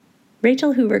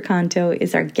Rachel Hoover Canto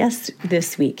is our guest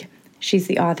this week. She's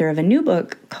the author of a new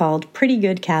book called Pretty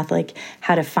Good Catholic: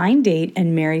 How to Find, Date,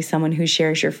 and Marry Someone Who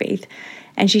Shares Your Faith.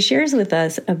 And she shares with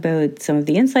us about some of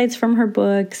the insights from her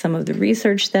book, some of the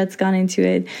research that's gone into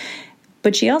it.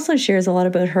 But she also shares a lot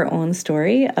about her own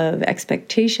story of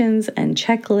expectations and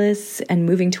checklists and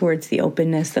moving towards the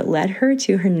openness that led her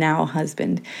to her now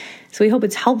husband. So we hope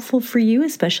it's helpful for you,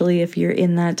 especially if you're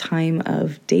in that time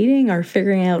of dating or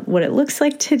figuring out what it looks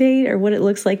like to date or what it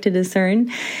looks like to discern.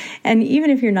 And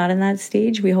even if you're not in that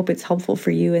stage, we hope it's helpful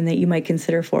for you and that you might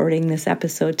consider forwarding this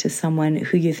episode to someone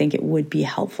who you think it would be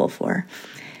helpful for.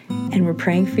 And we're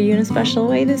praying for you in a special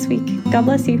way this week. God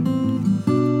bless you.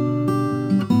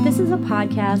 This is a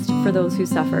podcast for those who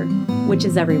suffer, which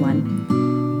is everyone.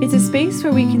 It's a space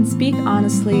where we can speak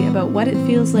honestly about what it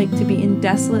feels like to be in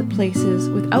desolate places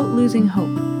without losing hope.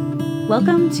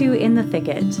 Welcome to In the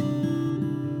Thicket.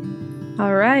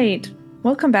 All right.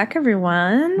 Welcome back,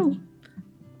 everyone.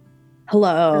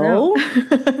 Hello.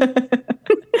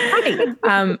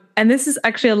 Hi. And this is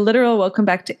actually a literal welcome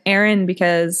back to Erin,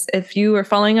 because if you were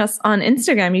following us on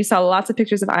Instagram, you saw lots of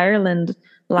pictures of Ireland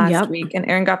last week, and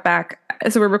Erin got back.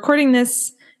 So we're recording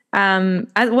this. When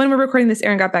we're recording this,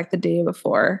 Erin got back the day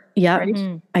before. Yeah,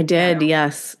 right? I did.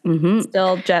 Yes. Mm-hmm.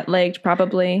 Still jet lagged,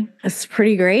 probably. It's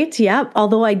pretty great. Yep.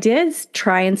 Although I did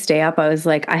try and stay up. I was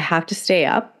like, I have to stay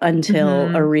up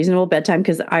until a reasonable bedtime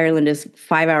because Ireland is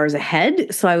 5 hours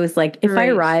ahead. So I was like, if I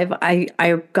arrive,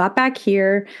 I got back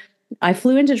here. I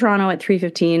flew into Toronto at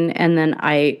 3:15 and then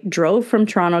I drove from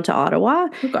Toronto to Ottawa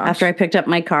after I picked up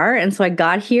my car. And so I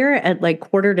got here at like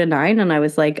 8:45 and I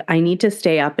was like, I need to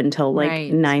stay up until like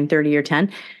 9:30 or 10.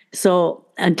 So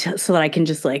that I can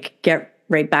just like get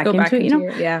right back into it, you know?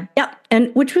 Yeah.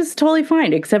 And which was totally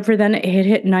fine, except for then it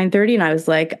hit 9:30 and I was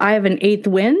like, I have an eighth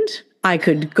wind. I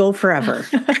could go forever.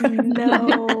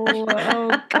 No.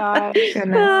 Oh, gosh.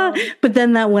 But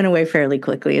then that went away fairly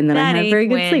quickly. And then I had very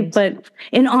good sleep. But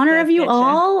in honor of you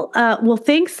all, well,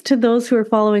 thanks to those who are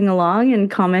following along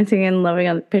and commenting and loving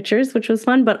on the pictures, which was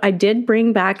fun. But I did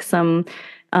bring back some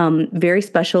very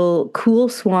special Cool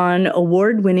Swan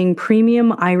award-winning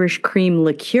premium Irish cream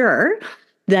liqueur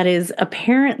that is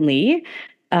apparently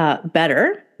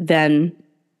better than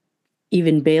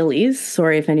even Bailey's.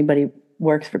 Sorry if anybody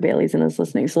works for Bailey's and is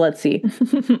listening. So let's see.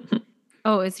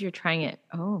 You're trying it.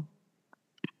 Oh,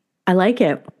 I like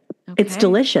it. Okay. It's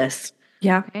delicious.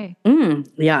 Yeah. Okay.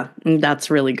 Yeah. That's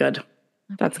really good.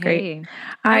 That's great.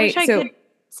 I wish I could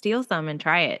steal some and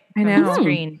try it. I know. On the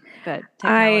screen, but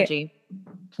technology.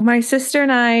 My sister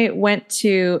and I went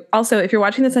to, also, if you're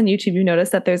watching this on YouTube, you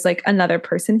notice that there's like another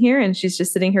person here and she's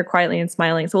just sitting here quietly and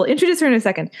smiling. So we'll introduce her in a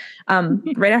second,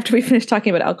 right after we finish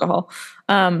talking about alcohol.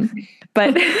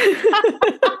 But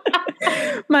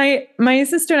my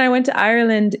sister and I went to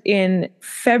Ireland in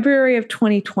February of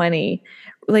 2020,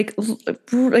 like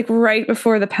right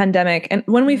before the pandemic. And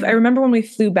I remember when we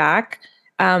flew back,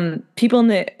 people in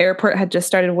the airport had just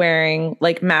started wearing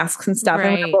like masks and stuff.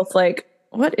 And we were both like,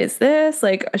 what is this?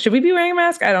 Like, should we be wearing a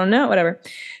mask? I don't know, whatever.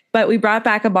 But we brought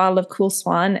back a bottle of Cool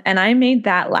Swan and I made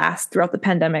that last throughout the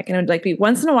pandemic. And it would like be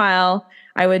once in a while,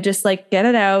 I would just like get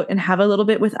it out and have a little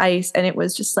bit with ice. And it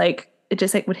was just like, it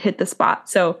just like would hit the spot.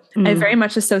 So I very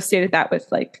much associated that with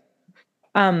like,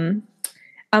 a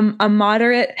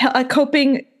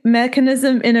coping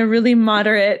mechanism in a really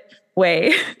moderate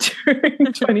way during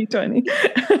 2020.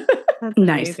 That's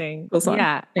nice. Amazing.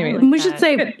 Yeah. Anyway, we should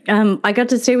say I got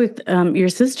to stay with your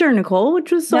sister Nicole,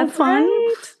 which was so fun.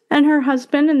 Right. And her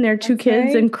husband and their two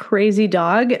kids and crazy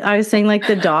dog. I was saying like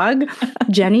the dog,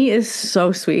 Jenny is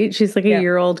so sweet. She's like a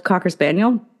year-old Cocker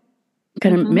Spaniel.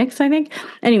 Kind of mix, I think.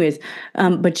 Anyways,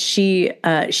 but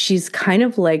she's kind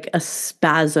of like a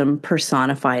spasm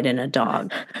personified in a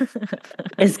dog.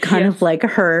 It's kind of like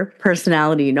her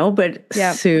personality, you know, but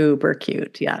super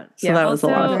cute. Yeah. So that was a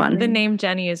lot of fun. The name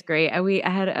Jenny is great. I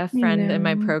had a friend in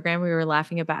my program. We were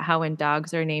laughing about how when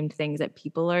dogs are named things that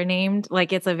people are named,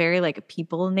 like it's a very like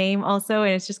people name also.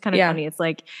 And it's just kind of funny. It's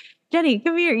like, Jenny,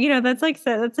 come here. You know, that's like,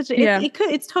 that's such a,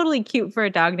 it's totally cute for a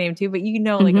dog name too, but you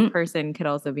know, like a person could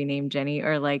also be named Jenny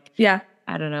or like, I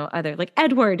don't know, other like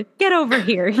Edward, get over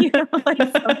here. You know, like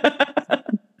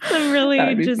some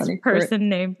really just person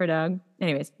name for dog.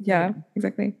 Anyways. Yeah,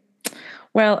 exactly.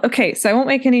 Well, okay. So I won't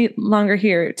make any longer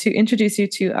here to introduce you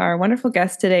to our wonderful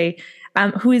guest today,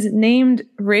 who is named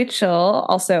Rachel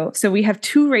also. So we have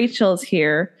two Rachels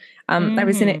here. I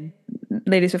was in it,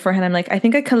 ladies, beforehand. I'm like, I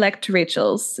think I collect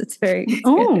Rachels. It's very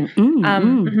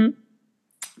good.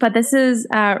 But this is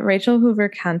Rachel Hoover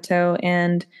Canto,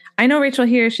 and I know Rachel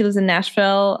here. She lives in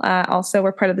Nashville. Also,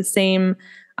 we're part of the same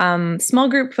small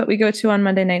group that we go to on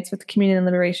Monday nights with Communion and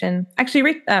Liberation.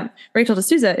 Actually, Rachel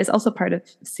D'Souza is also part of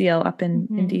CL up in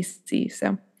DC.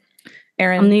 So,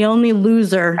 Aaron, I'm the only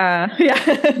loser. Yeah.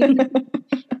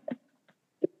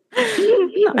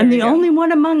 I'm the only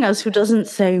one among us who doesn't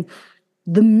say,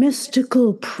 the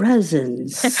mystical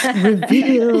presence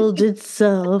revealed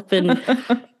itself, and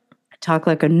talk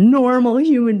like a normal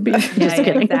human being. Just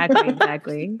kidding.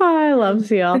 Exactly. I love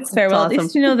CL. It's fair. Well, awesome. At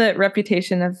least you know the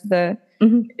reputation of the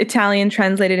Italian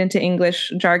translated into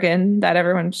English jargon that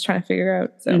everyone's trying to figure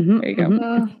out. So there you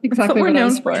go. Exactly what I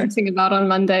was ranting about on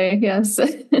Monday. Yes.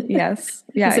 Yes.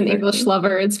 Yeah. As an English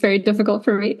lover, it's very difficult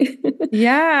for me.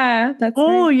 Yeah. That's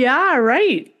yeah,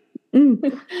 right.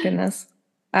 Goodness.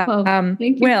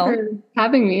 Thank you for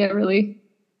having me. I really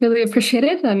appreciate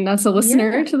it. And as a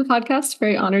listener to the podcast,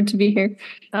 very honored to be here.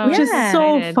 Which is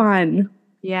so fun.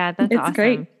 Yeah, that's awesome.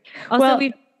 Great.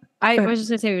 Also, I was just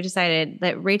going to say, we decided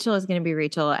that Rachel is going to be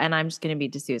Rachel and I'm just going to be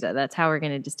D'Souza. That's how we're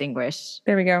going to distinguish.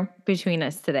 There we go. Between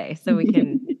us today. So we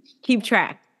can keep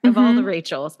track of all the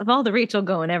Rachels, of all the Rachel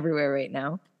going everywhere right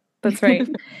now. That's right.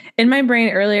 In my brain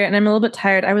earlier, and I'm a little bit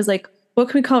tired, I was like, what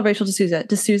can we call Rachel D'Souza?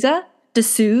 D'Souza?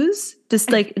 D'Souze? Just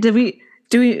like,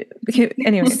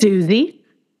 anyway. Susie?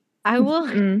 I will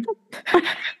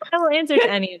answer to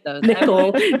any of those.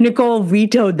 Nicole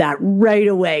vetoed that right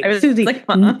away. Susie, like,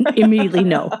 immediately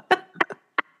no.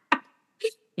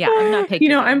 Yeah, I'm not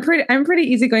picking. I'm pretty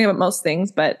easygoing about most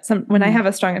things, but when I have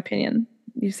a strong opinion,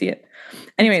 you see it.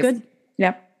 Anyways, good.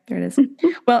 Yeah, there it is.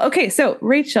 Well, okay, so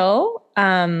Rachel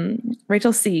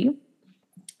C.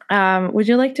 Would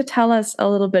you like to tell us a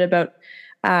little bit about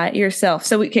yourself?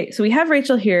 So we have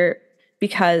Rachel here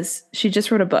because she just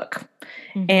wrote a book.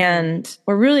 And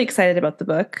we're really excited about the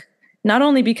book, not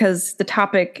only because the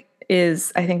topic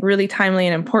is, I think, really timely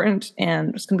and important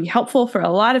and it's going to be helpful for a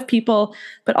lot of people,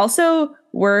 but also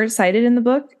we're cited in the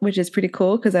book, which is pretty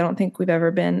cool because I don't think we've ever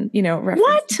been, referenced.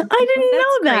 What? I didn't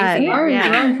know that.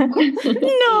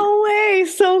 No way.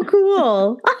 So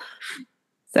cool.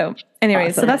 So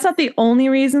anyways, So that's not the only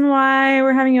reason why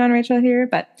we're having you on, Rachel, here,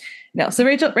 but no. So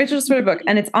Rachel just wrote a book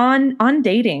and it's on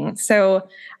dating. So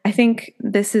I think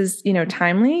this is,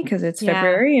 timely because it's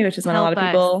February, which is when a lot of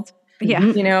people,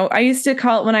 I used to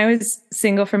call it, when I was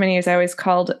single for many years, I always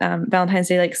called Valentine's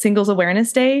Day like Singles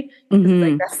Awareness Day.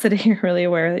 Like that's the day you're really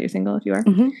aware that you're single if you are.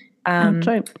 That's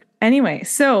right. Anyway,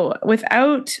 so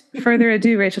without further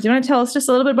ado, Rachel, do you want to tell us just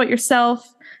a little bit about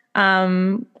yourself?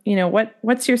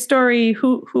 What's your story?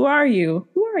 Who are you?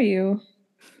 Who are you?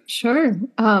 Sure.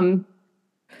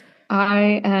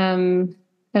 I am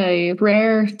a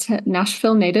rare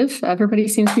Nashville native. Everybody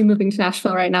seems to be moving to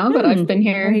Nashville right now, but I've been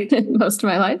here most of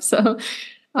my life. So,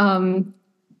 and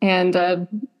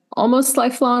almost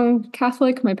lifelong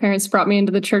Catholic. My parents brought me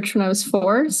into the church when I was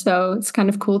 4. So it's kind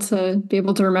of cool to be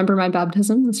able to remember my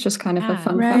baptism. It's just kind of a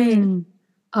fun fact.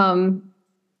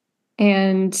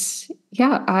 And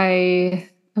yeah, I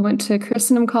went to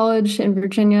Christendom College in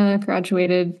Virginia,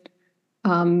 graduated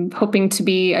hoping to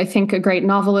be, I think, a great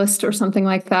novelist or something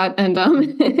like that, and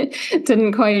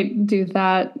didn't quite do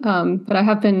that. But I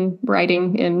have been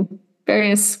writing in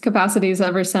various capacities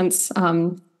ever since.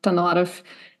 Done a lot of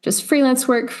just freelance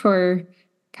work for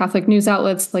Catholic news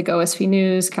outlets like OSV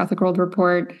News, Catholic World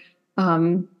Report.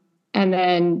 And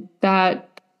then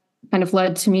that kind of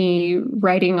led to me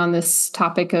writing on this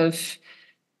topic of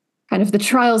kind of the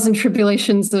trials and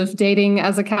tribulations of dating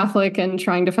as a Catholic and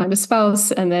trying to find a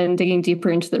spouse, and then digging deeper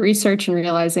into the research and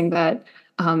realizing that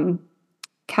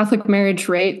Catholic marriage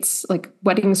rates, like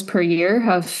weddings per year,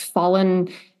 have fallen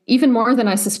even more than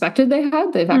I suspected they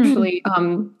had. They've actually,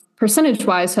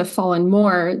 percentage-wise, have fallen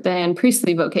more than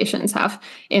priestly vocations have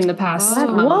in the past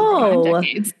 5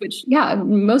 decades, which,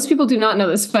 most people do not know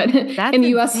this, but in the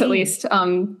U.S. at least,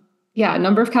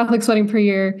 number of Catholics wedding per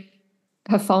year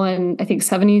have fallen, I think,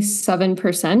 77%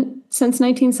 since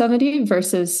 1970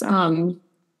 versus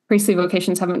priestly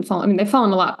vocations haven't fallen. I mean, they've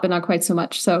fallen a lot, but not quite so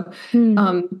much. So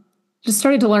just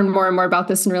started to learn more and more about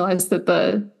this and realized that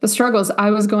the struggles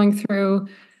I was going through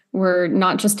were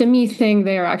not just a me thing.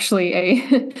 They are actually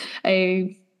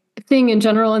a thing in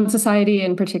general in society,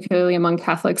 and particularly among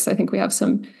Catholics. I think we have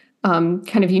some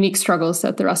kind of unique struggles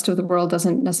that the rest of the world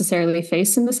doesn't necessarily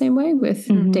face in the same way with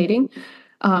dating.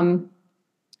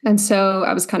 And so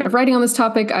I was kind of writing on this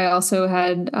topic. I also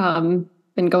had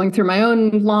been going through my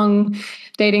own long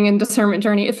dating and discernment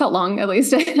journey. It felt long, at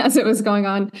least, as it was going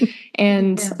on.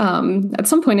 And at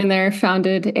some point in there,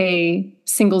 founded a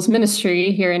singles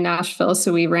ministry here in Nashville.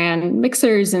 So we ran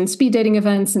mixers and speed dating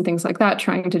events and things like that,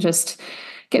 trying to just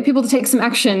get people to take some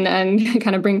action and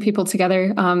kind of bring people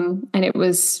together. And it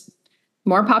was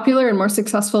more popular and more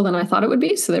successful than I thought it would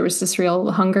be. So there was this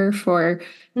real hunger for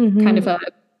kind of a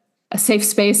safe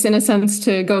space, in a sense,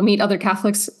 to go meet other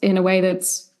Catholics in a way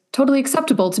that's totally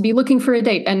acceptable, to be looking for a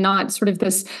date and not sort of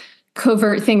this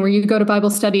covert thing where you go to Bible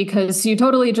study because you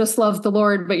totally just love the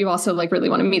Lord, but you also like really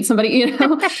want to meet somebody, you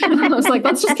know? I was like,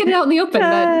 let's just get it out in the open.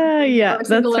 That's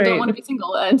single right. and don't want to be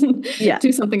single and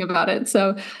do something about it.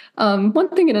 So one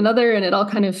thing and another, and it all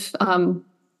kind of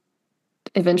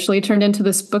eventually turned into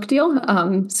this book deal.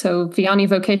 So Vianney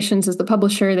Vocations is the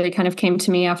publisher. They kind of came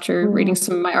to me after reading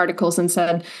some of my articles and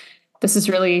said, this is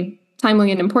really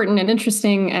timely and important and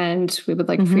interesting, and we would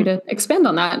like for you to expand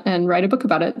on that and write a book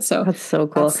about it. So that's so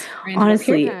cool.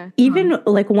 Honestly, even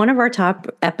like one of our top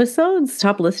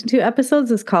listened to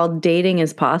episodes is called Dating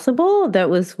is Possible.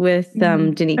 That was with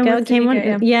Danica came on.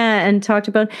 And talked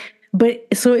about. But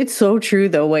so it's so true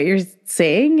though, what you're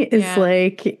saying is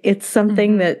like, it's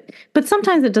something that, but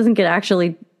sometimes it doesn't get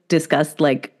actually discussed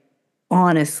like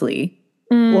honestly.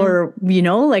 Or, you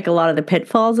know, like a lot of the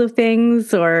pitfalls of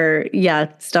things or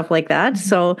stuff like that.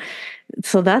 So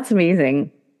that's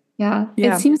amazing. Yeah.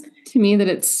 It seems to me that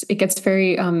it gets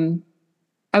very,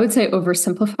 I would say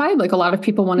oversimplified. Like a lot of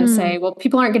people want to say, well,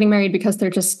 people aren't getting married because they're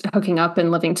just hooking up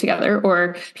and living together,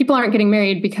 or people aren't getting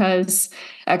married because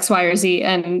X, Y, or Z.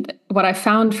 And what I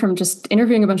found from just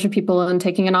interviewing a bunch of people and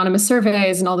taking anonymous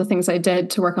surveys and all the things I did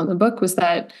to work on the book was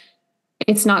that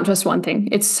it's not just one thing.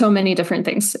 It's so many different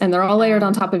things, and they're all layered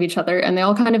on top of each other, and they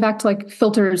all kind of act like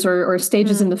filters or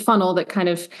stages in the funnel that kind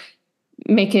of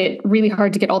make it really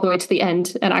hard to get all the way to the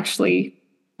end and actually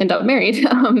end up married.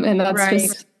 And that's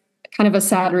just kind of a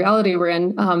sad reality we're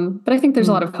in. But I think there's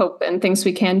a lot of hope and things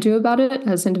we can do about it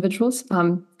as individuals.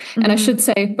 And I should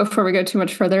say, before we go too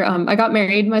much further, I got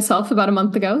married myself about a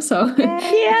month ago. So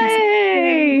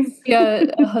yay!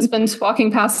 A husband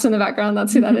walking past in the background.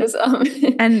 That's who that is.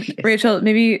 And Rachel,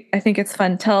 maybe I think it's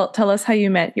fun. Tell us how you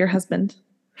met your husband.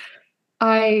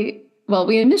 We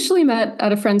initially met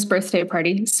at a friend's birthday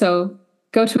party. So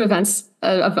go to events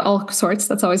of all sorts.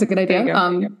 That's always a good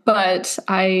idea. But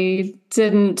I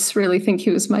didn't really think he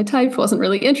was my type, wasn't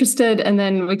really interested. And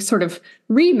then we sort of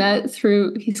re-met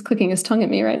through, he's clicking his tongue at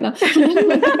me right now.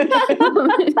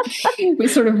 We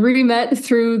sort of re-met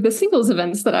through the singles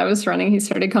events that I was running. He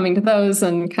started coming to those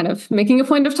and kind of making a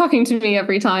point of talking to me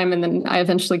every time. And then I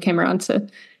eventually came around to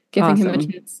giving him a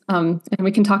chance. And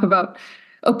we can talk about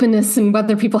openness and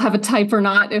whether people have a type or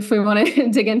not, if we want to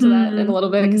dig into that in a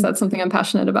little bit, because that's something I'm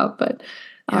passionate about. But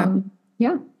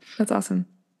that's awesome.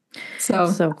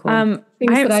 So cool.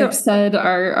 Things that I've said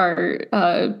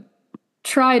are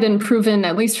tried and proven,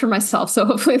 at least for myself. So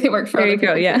hopefully they work for other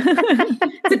people. There you go. Yeah.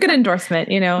 It's a good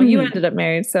endorsement. You know, you ended up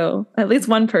married, so at least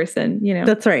one person, you know.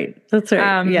 That's right.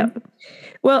 Yeah.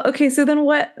 Well, okay. So then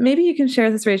maybe you can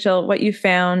share this, Rachel, what you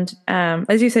found,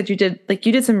 as you said, you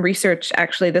did some research.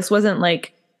 Actually, this wasn't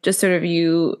like just sort of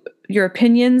your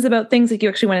opinions about things. Like you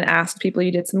actually went and asked people,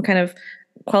 you did some kind of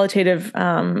qualitative,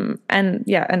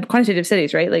 and quantitative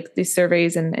studies, right? Like these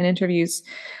surveys and interviews.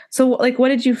 So like, what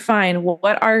did you find?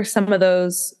 What are some of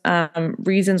those,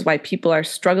 reasons why people are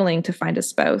struggling to find a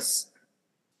spouse?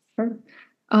 Sure.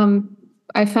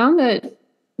 I found that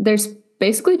there's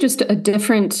basically just a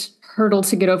different hurdle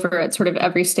to get over at sort of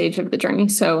every stage of the journey.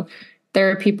 So there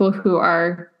are people who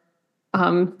are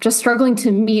just struggling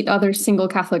to meet other single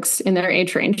Catholics in their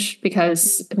age range,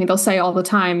 because they'll say all the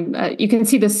time, you can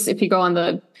see this if you go on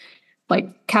the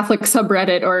like Catholic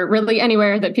subreddit or really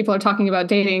anywhere that people are talking about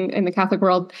dating in the Catholic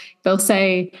world, they'll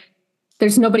say,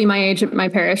 there's nobody my age at my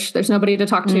parish. There's nobody to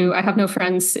talk to. I have no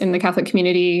friends in the Catholic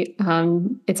community.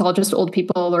 It's all just old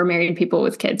people or married people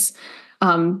with kids.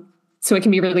 So it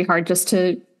can be really hard just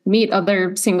to meet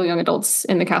other single young adults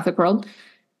in the Catholic world.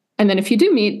 And then if you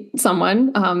do meet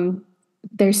someone,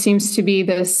 there seems to be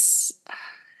this,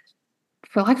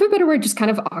 for lack of a better word, just kind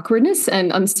of awkwardness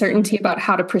and uncertainty about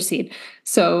how to proceed.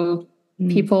 So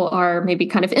people are maybe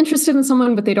kind of interested in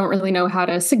someone, but they don't really know how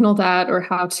to signal that or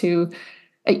how to,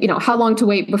 how long to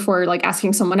wait before like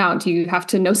asking someone out. Do you have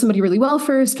to know somebody really well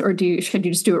first, or should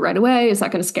you just do it right away? Is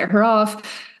that going to scare her off?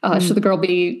 Should the girl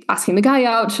be asking the guy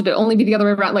out? Should it only be the other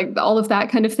way around? Like all of that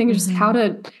kind of thing, just how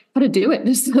to do it,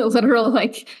 just a literal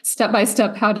like step by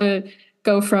step, how to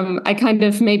go from I kind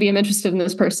of maybe am interested in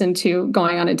this person to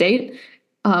going on a date.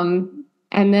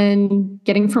 And then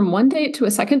getting from one date to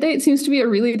a second date seems to be a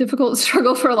really difficult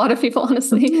struggle for a lot of people,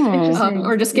 honestly.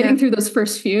 Or just getting through those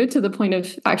first few to the point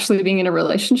of actually being in a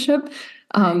relationship.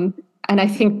 And I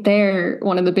think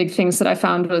one of the big things that I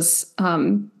found was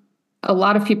a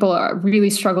lot of people really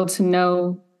struggle to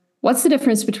know what's the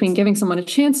difference between giving someone a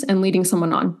chance and leading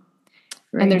someone on.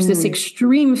 Right. And there's this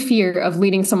extreme fear of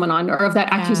leading someone on, or of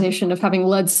that accusation of having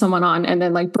led someone on and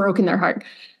then like broken their heart.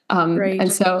 And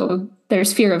so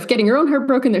there's fear of getting your own heart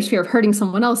broken. There's fear of hurting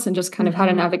someone else, and just kind of how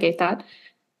to navigate that.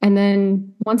 And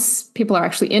then once people are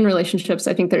actually in relationships,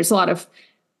 I think there's a lot of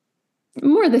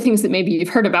more of the things that maybe you've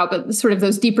heard about, but sort of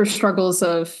those deeper struggles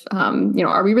of,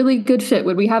 are we really a good fit?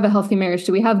 Would we have a healthy marriage?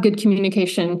 Do we have good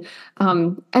communication?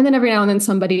 And then every now and then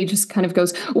somebody just kind of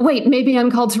goes, wait, maybe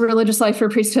I'm called to religious life or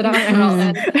priesthood after all.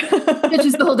 And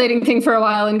ditches the whole dating thing for a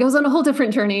while and goes on a whole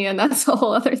different journey. And that's a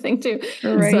whole other thing too.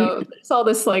 Right. So there's all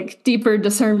this like deeper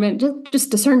discernment,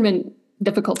 just discernment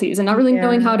difficulties, and not really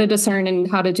knowing how to discern and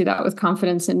how to do that with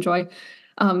confidence and joy.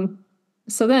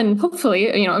 So then hopefully,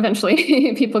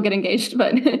 eventually people get engaged,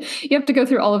 but you have to go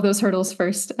through all of those hurdles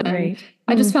first. And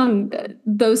I just found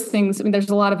those things, there's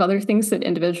a lot of other things that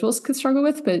individuals could struggle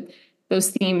with, but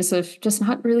those themes of just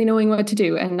not really knowing what to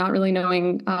do and not really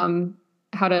knowing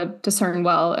how to discern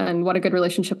well and what a good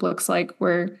relationship looks like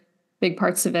were big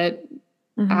parts of it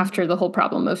after the whole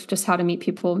problem of just how to meet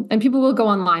people. And people will go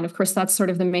online. Of course, that's sort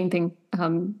of the main thing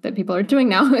that people are doing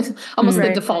now. It's almost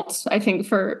the default, I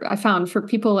think, I found for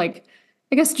people like,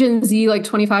 I guess Gen Z, like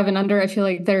 25 and under, I feel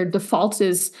like their default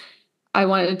is, I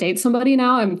want to date somebody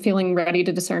now. I'm feeling ready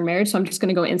to discern marriage, so I'm just going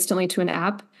to go instantly to an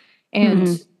app. And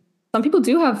some people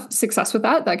do have success with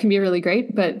that. That can be really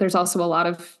great, but there's also a lot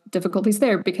of difficulties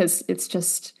there because it's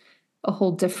just a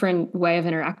whole different way of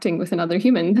interacting with another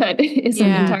human that isn't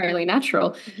entirely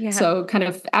natural. Yeah. So kind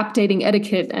of app dating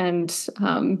etiquette and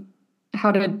how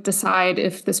to decide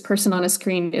if this person on a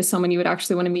screen is someone you would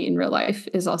actually want to meet in real life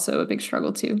is also a big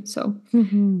struggle too. So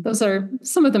those are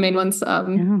some of the main ones.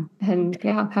 And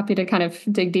happy to kind of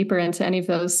dig deeper into any of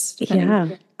those.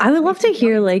 I would love to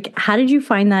hear, like, how did you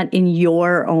find that in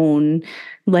your own,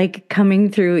 like,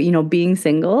 coming through, being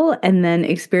single and then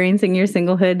experiencing your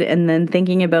singlehood and then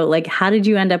thinking about, like, how did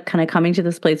you end up kind of coming to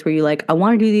this place where you like, I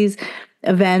want to do these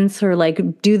events or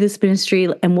like do this ministry?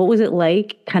 And what was it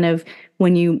like kind of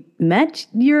when you met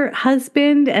your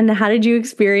husband, and how did you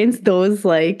experience those,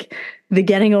 like the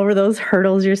getting over those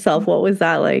hurdles yourself? What was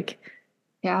that like?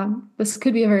 Yeah, this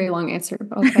could be a very long answer,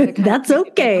 but I'll try to That's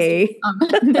okay.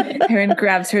 Erin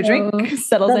grabs her drink,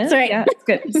 settles that's in. Right. Yeah, it's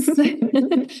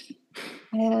good.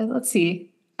 Let's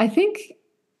see. I think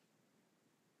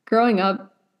growing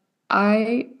up,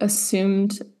 I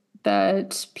assumed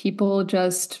that people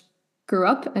just grew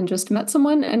up and just met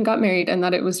someone and got married, and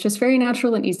that it was just very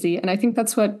natural and easy. And I think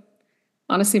that's what,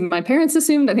 honestly, my parents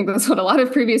assumed. I think that's what a lot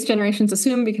of previous generations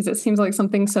assume, because it seems like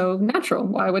something so natural.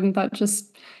 Why wouldn't that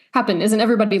just happen? Isn't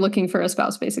everybody looking for a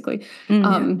spouse, basically?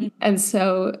 And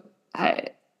so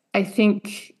I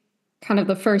think kind of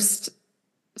the first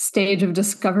stage of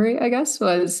discovery, I guess,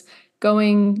 was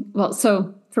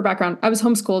so for background, I was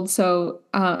homeschooled, so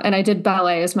and I did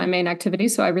ballet as my main activity,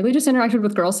 so I really just interacted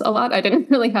with girls a lot. I didn't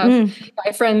really have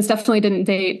guy friends, definitely didn't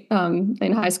date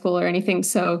in high school or anything.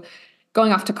 So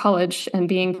going off to college and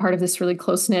being part of this really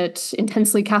close-knit,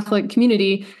 intensely Catholic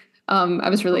community, I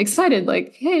was really excited,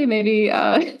 like, hey, maybe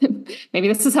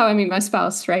this is how I meet my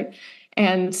spouse, right?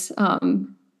 And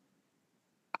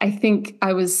I think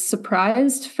I was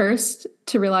surprised first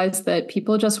to realize that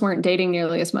people just weren't dating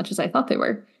nearly as much as I thought they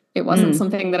were. It wasn't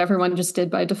something that everyone just did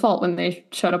by default when they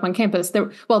showed up on campus.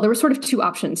 There were sort of two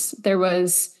options. There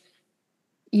was,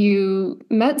 you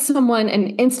met someone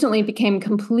and instantly became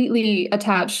completely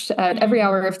attached at every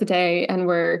hour of the day and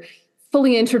were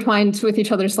fully intertwined with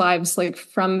each other's lives, like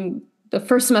from the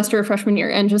first semester of freshman year,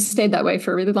 and just stayed that way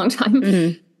for a really long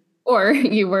time. Or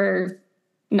you were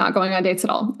not going on dates at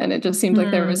all, and it just seemed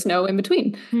like there was no in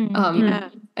between.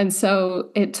 And so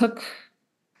it took,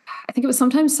 I think it was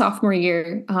sometime sophomore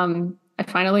year, I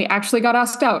finally actually got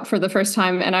asked out for the first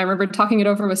time. And I remember talking it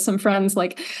over with some friends,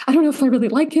 like, I don't know if I really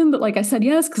like him, but like I said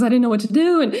yes, because I didn't know what to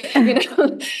do. And,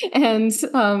 and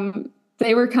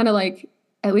they were kind of like,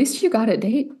 at least you got a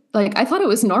date. Like, I thought it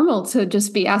was normal to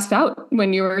just be asked out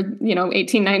when you were,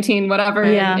 18, 19, whatever.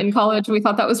 Yeah. In college, we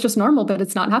thought that was just normal, but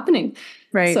it's not happening.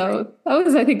 Right. So that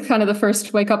was, I think, kind of the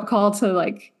first wake up call to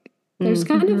like, there's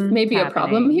kind of maybe a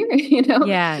problem here,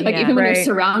 Yeah. Like even when you're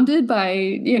surrounded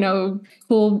by,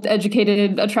 cool,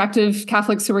 educated, attractive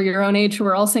Catholics who are your own age, who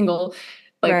are all single,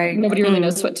 like nobody really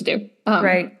knows what to do.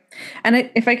 Right.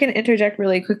 And if I can interject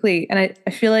really quickly, and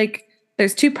I feel like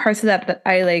there's two parts of that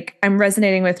I'm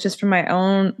resonating with just from my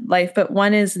own life. But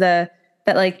one is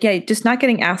just not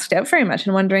getting asked out very much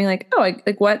and wondering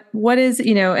what is,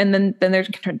 and then there's,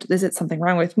 is it something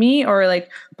wrong with me, or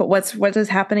but what is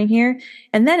happening here?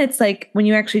 And then it's like, when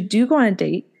you actually do go on a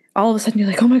date, all of a sudden you're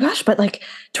like, oh my gosh, but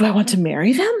do I want to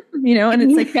marry them? And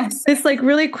it's like, this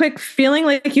really quick feeling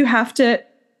like you have to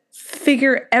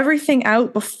figure everything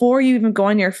out before you even go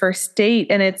on your first date.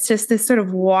 And it's just this sort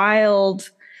of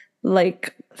wild,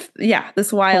 like,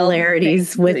 this wild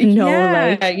polarities thing. with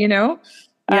no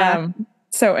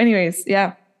So anyways,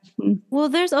 Well,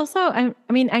 there's also, I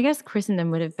mean, I guess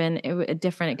Christendom would have been a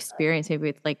different experience, maybe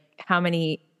with like how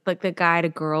many, like the guy to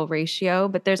girl ratio,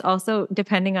 but there's also,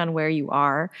 depending on where you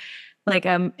are, like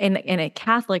in a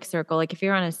Catholic circle, like if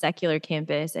you're on a secular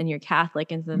campus and you're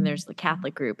Catholic and then there's the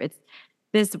Catholic group, it's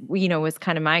this, was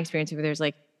kind of my experience where there's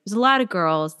a lot of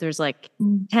girls, there's like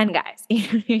 10 guys, you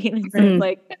know what I mean? So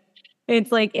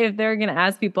it's like if they're going to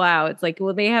ask people out, it's like,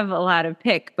 well, they have a lot of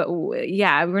pick, but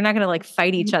we're not going to like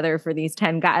fight each other for these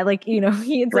 10 guys. Like,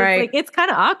 it's like, it's kind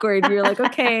of awkward. You're like,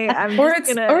 okay, or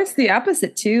it's the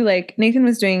opposite too. Like Nathan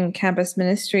was doing campus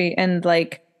ministry and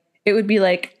like, it would be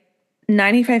like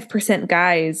 95%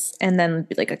 guys and then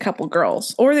be like a couple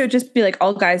girls, or there would just be like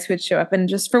all guys who would show up and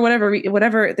just for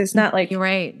whatever, there's not like you're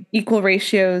right. equal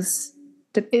ratios.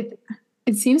 It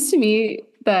seems to me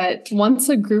that once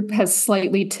a group has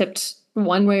slightly tipped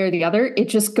one way or the other, it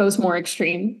just goes more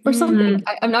extreme or something.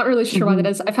 I'm not really sure why that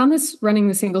is. I found this running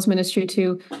the singles ministry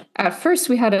too. At first,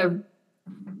 we had a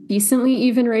decently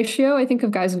even ratio, I think,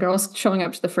 of guys and girls showing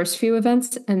up to the first few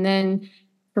events. And then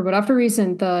for whatever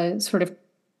reason, the sort of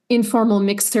informal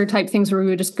mixer type things where we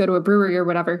would just go to a brewery or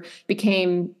whatever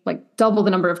became like double the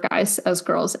number of guys as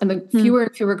girls. And the fewer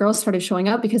and fewer girls started showing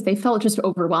up because they felt just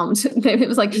overwhelmed. It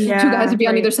was like two guys would be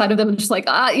on either side of them and just like,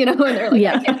 and they're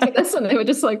like, I can't do this. And they would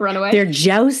just like run away. They're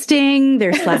jousting.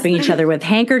 They're slapping each other with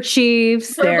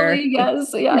handkerchiefs.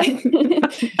 Yes. Yeah.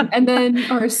 And then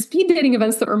our speed dating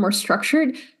events that were more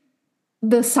structured,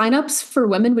 the signups for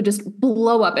women would just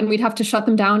blow up and we'd have to shut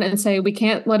them down and say, we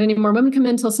can't let any more women come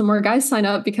in until some more guys sign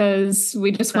up because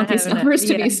we just want these numbers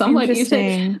to be somewhat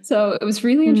even. So it was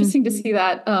really interesting to see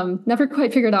that. Never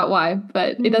quite figured out why,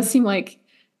 but it does seem like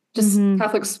just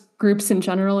Catholic groups in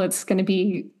general, it's going to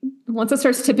be, once it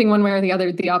starts tipping one way or the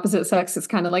other, the opposite sex, it's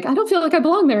kind of like, I don't feel like I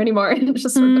belong there anymore. And it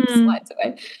just sort of slides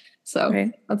away. So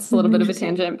that's a little bit of a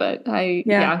tangent, but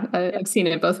I've seen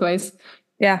it both ways.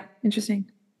 Yeah. Interesting.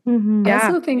 I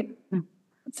also think,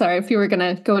 sorry if you were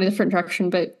going to go in a different direction,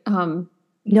 but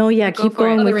keep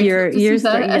going with your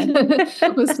story.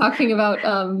 Was talking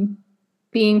about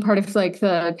being part of like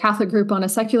the Catholic group on a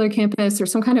secular campus or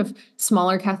some kind of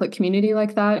smaller Catholic community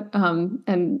like that,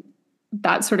 and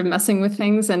that sort of messing with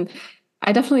things. And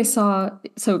I definitely saw,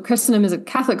 so Christendom is a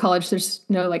Catholic college. There's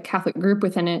no like Catholic group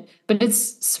within it, but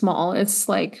it's small. It's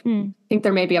like, I think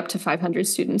there may be up to 500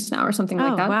 students now or something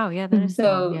like that. Wow. Yeah. That is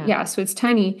so small, so it's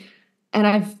tiny. And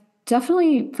I've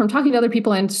definitely, from talking to other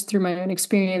people and through my own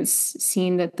experience,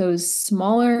 seen that those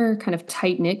smaller kind of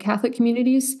tight-knit Catholic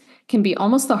communities can be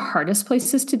almost the hardest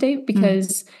places to date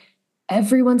because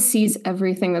everyone sees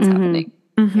everything that's happening.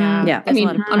 Yeah. I mean,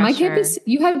 on my campus,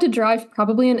 you have to drive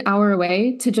probably an hour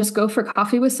away to just go for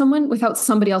coffee with someone without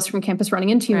somebody else from campus running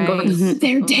into you and going,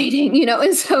 they're dating,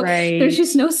 and so there's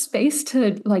just no space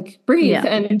to like breathe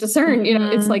and discern,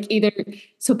 it's like either,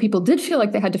 so people did feel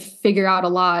like they had to figure out a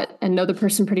lot and know the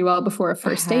person pretty well before a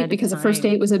first date, because a first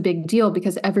date was a big deal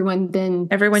because everyone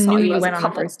knew you went on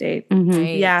a first date.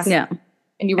 Yeah.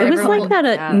 And it was like that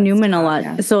at Newman a lot.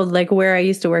 Yeah. So like where I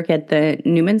used to work at the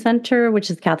Newman Center, which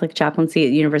is Catholic chaplaincy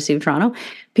at University of Toronto,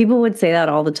 people would say that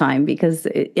all the time because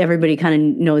everybody kind of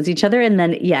knows each other. And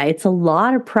then, it's a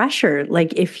lot of pressure.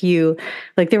 Like if you,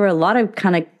 like there were a lot of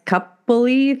kind of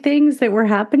couple-y things that were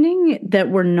happening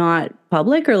that were not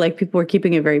public, or like people were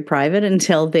keeping it very private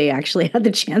until they actually had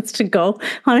the chance to go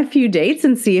on a few dates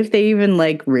and see if they even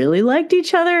like really liked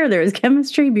each other. There was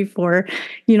chemistry before,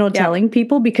 telling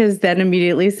people, because then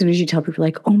immediately as soon as you tell people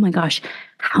like, oh my gosh,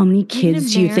 how many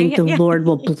kids do you think the Lord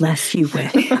will bless you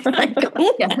with? Like,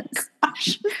 oh my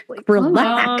gosh,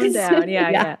 relax. Calm down.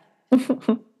 Yeah.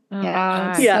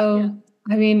 So,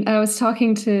 I mean, I was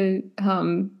talking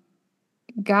to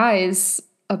guys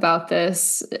about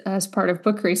this as part of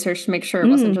book research to make sure it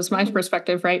wasn't just my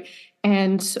perspective, right?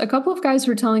 And a couple of guys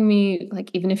were telling me,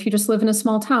 like, even if you just live in a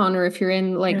small town, or if you're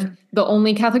in like the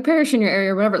only Catholic parish in your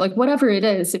area or whatever, like whatever it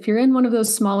is, if you're in one of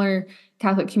those smaller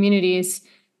Catholic communities,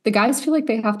 the guys feel like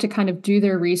they have to kind of do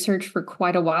their research for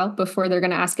quite a while before they're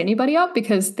going to ask anybody out,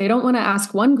 because they don't want to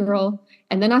ask one girl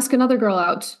and then ask another girl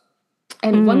out.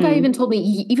 And one guy even told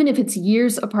me, even if it's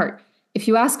years apart, if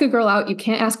you ask a girl out, you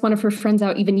can't ask one of her friends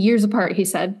out even years apart, he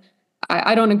said.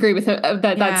 I don't agree with it,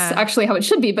 that that's actually how it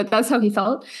should be, but that's how he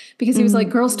felt, because he was like,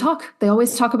 girls talk. They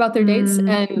always talk about their dates,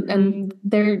 and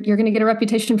you're going to get a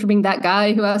reputation for being that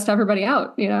guy who asked everybody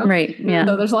out, Right, yeah.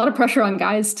 So there's a lot of pressure on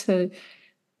guys to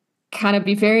kind of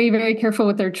be very, very careful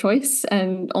with their choice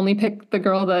and only pick the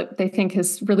girl that they think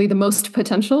has really the most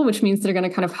potential, which means they're going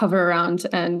to kind of hover around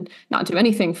and not do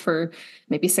anything for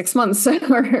maybe 6 months or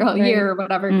a year or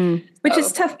whatever. Which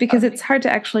is tough because it's hard to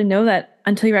actually know that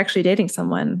until you're actually dating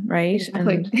someone, right?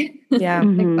 Exactly. And, yeah.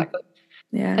 Exactly.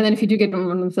 Yeah. And then if you do get in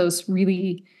one of those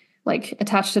really like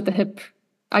attached at the hip,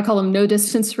 I call them no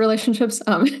distance relationships.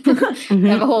 I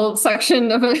have a whole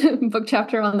section of a book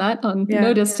chapter on that, on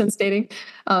no distance dating.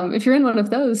 If you're in one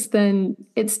of those, then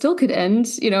it still could end,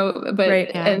 but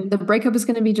and the breakup is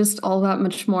going to be just all that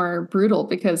much more brutal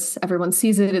because everyone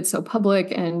sees it. It's so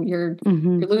public, and you're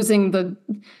losing the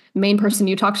main person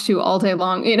you talked to all day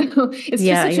long. It's just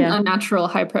such an unnatural,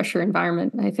 high pressure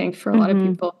environment, I think, for a lot of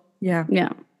people. Yeah.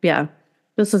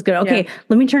 This is good. Okay,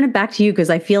 let me turn it back to you because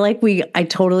I feel like I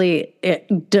totally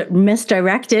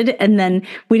misdirected, and then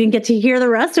we didn't get to hear the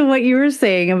rest of what you were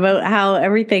saying about how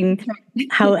everything,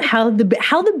 how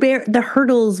the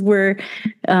hurdles were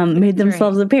made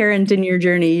themselves apparent in your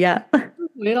journey. Yeah,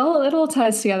 it all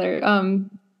ties together.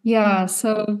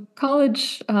 So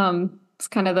college is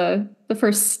kind of the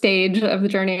first stage of the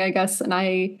journey, I guess, and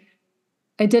I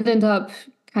did end up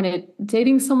kind of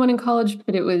dating someone in college,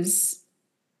 but it was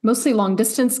mostly long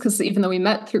distance because even though we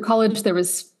met through college, there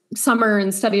was summer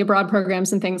and study abroad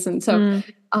programs and things. And so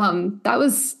that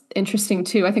was interesting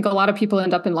too. I think a lot of people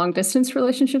end up in long distance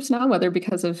relationships now, whether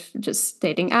because of just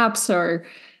dating apps or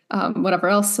whatever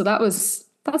else. So that's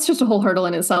just a whole hurdle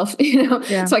in itself,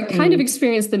 So I kind of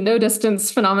experienced the no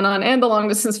distance phenomenon and the long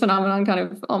distance phenomenon kind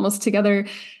of almost together,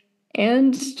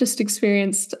 and just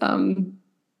experienced, I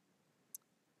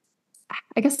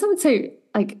guess I would say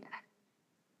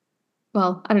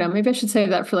well, I don't know, maybe I should save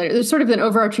that for later. There's sort of an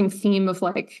overarching theme of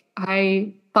like,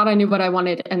 I thought I knew what I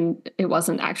wanted and it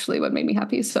wasn't actually what made me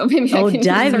happy. So maybe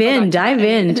dive in,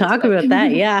 talk about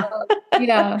that. Yeah.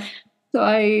 Yeah. So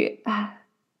I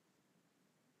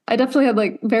definitely had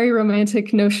like very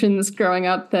romantic notions growing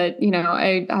up that,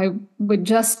 I would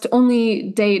just only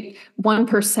date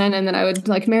 1% and then I would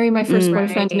like marry my first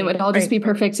boyfriend and it would all just be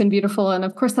perfect and beautiful. And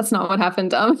of course that's not what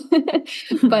happened.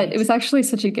 But it was actually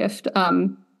such a gift.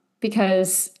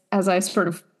 Because as I sort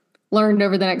of learned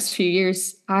over the next few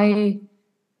years, I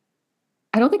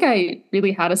don't think I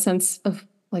really had a sense of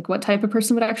like what type of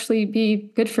person would actually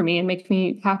be good for me and make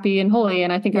me happy and holy.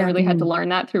 And I think I really had to learn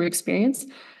that through experience.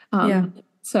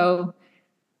 So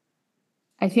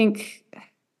I think,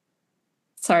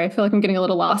 sorry, I feel like I'm getting a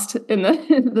little lost in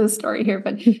the story here,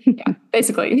 but yeah,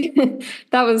 basically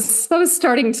that was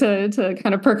starting to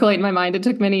kind of percolate in my mind. It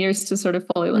took many years to sort of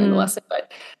fully learn the lesson,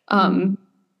 but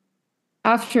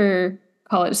after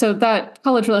college, so that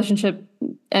college relationship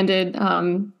ended.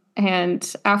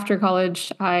 And after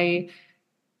college, I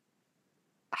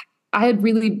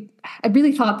really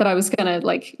thought that I was going to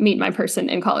like meet my person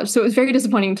in college. So it was very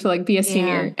disappointing to like be a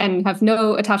senior and have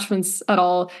no attachments at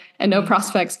all and no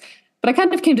prospects. But I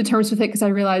kind of came to terms with it because I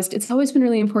realized it's always been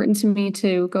really important to me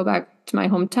to go back to my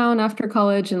hometown after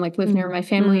college and like live near my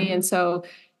family. And so,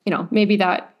 maybe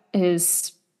that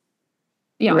is,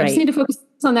 I just need to focus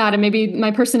on that and maybe my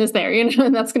person is there,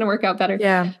 and that's going to work out better.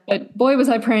 Yeah. But boy, was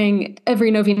I praying every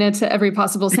novena to every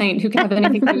possible saint who could have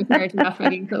anything to do with marriage and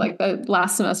matchmaking for like the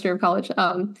last semester of college.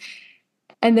 And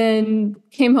then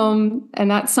came home, and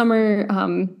that summer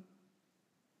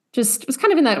just was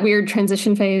kind of in that weird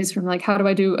transition phase from like, how do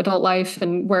I do adult life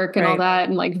and work and all that?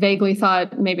 And like vaguely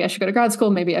thought maybe I should go to grad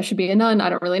school. Maybe I should be a nun. I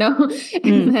don't really know.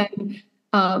 And then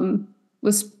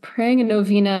was praying a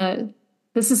novena.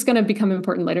 This is going to become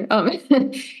important later.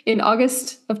 In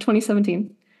August of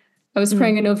 2017, I was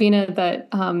praying a novena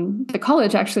that the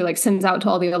college actually like sends out to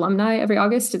all the alumni every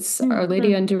August. It's Our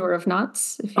Lady Undoer of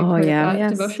Knots. If you've heard of that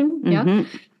devotion. Yeah,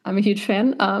 I'm a huge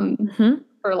fan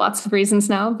for lots of reasons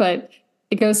now, but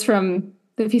it goes from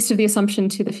the Feast of the Assumption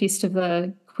to the Feast of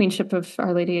the Queenship of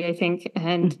Our Lady, I think.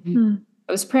 And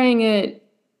I was praying it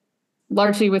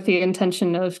largely with the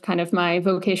intention of kind of my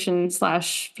vocation /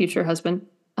 future husband.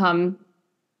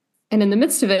 And in the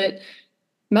midst of it,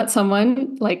 met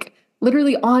someone like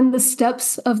literally on the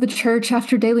steps of the church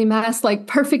after daily mass, like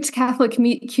perfect Catholic,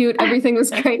 meet cute, everything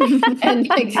was great. And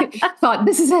like thought,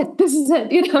 this is it,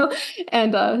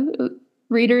 and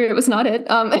reader, it was not it.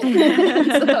 So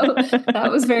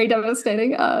that was very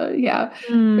devastating.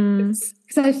 Because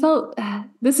I felt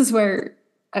this is where,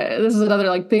 this is another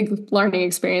like big learning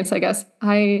experience, I guess.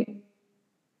 I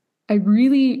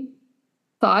really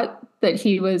thought that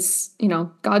he was,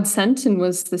 God sent and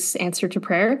was this answer to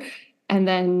prayer. And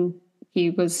then he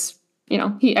was,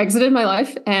 he exited my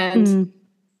life, and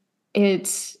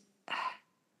it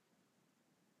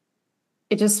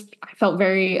I felt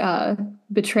very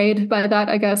betrayed by that,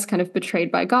 I guess, kind of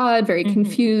betrayed by God, very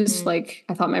confused. Like,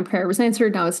 I thought my prayer was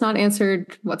answered. Now it's not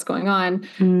answered. What's going on?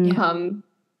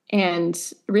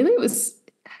 And really it was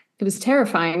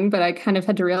terrifying, but I kind of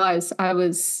had to realize I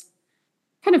was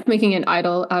kind of making an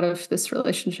idol out of this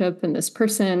relationship and this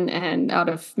person and out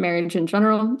of marriage in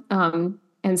general.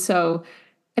 And so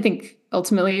I think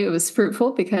ultimately it was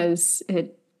fruitful because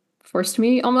it forced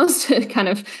me almost to kind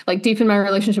of like deepen my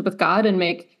relationship with God and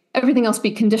make everything else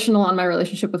be conditional on my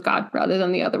relationship with God rather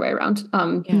than the other way around.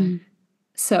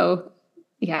 So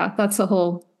yeah, that's a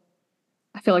whole,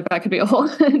 I feel like that could be a whole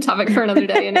topic for another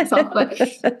day in itself, but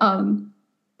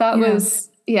that was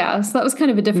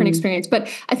kind of a different experience. But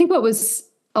I think what was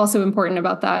also important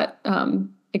about that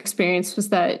experience was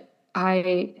that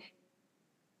I'm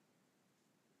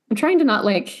trying to not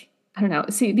like, I don't know,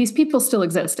 see, these people still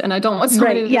exist and I don't want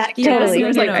somebody totally.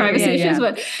 There's like privacy issues,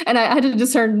 and I had to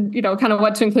discern, kind of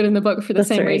what to include in the book for the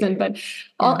same reason. But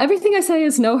everything I say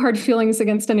is no hard feelings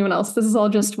against anyone else. This is all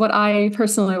just what I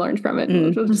personally learned from it.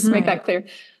 We'll just make that clear.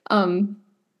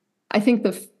 I think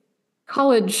the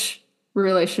college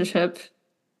relationship,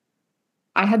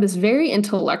 I had this very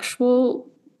intellectual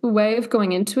way of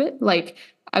going into it. Like,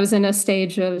 I was in a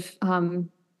stage of kind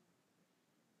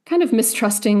of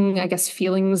mistrusting, I guess,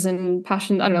 feelings and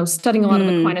passion. I don't know, studying a lot of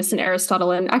Aquinas and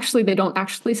Aristotle. And actually, they don't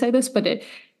actually say this, but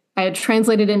I had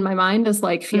translated in my mind as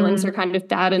like feelings are kind of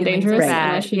bad and dangerous. And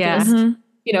I should just,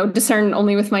 discern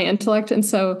only with my intellect. And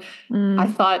so I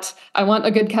thought, I want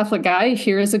a good Catholic guy.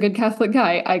 Here is a good Catholic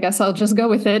guy. I guess I'll just go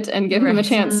with it and give him a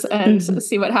chance and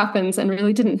see what happens. And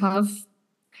really didn't have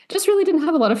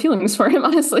a lot of feelings for him,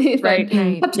 honestly.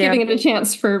 Kept giving it a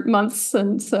chance for months.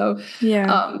 And so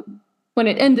when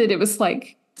it ended, it was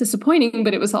like disappointing,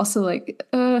 but it was also like,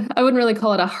 I wouldn't really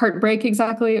call it a heartbreak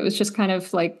exactly. It was just kind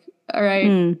of like, all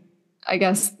right, I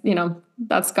guess,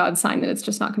 that's God's sign that it's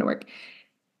just not going to work.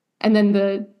 And then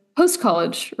the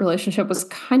post-college relationship was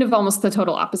kind of almost the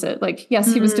total opposite. Like,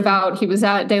 yes, he was devout. He was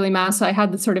at daily mass. So I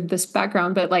had this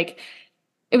background, but like,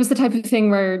 it was the type of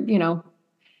thing where,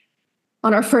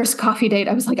 on our first coffee date,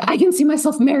 I was like, I can see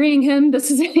myself marrying him.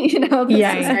 This is,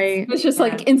 it was just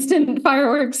like instant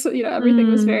fireworks.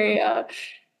 Everything was very,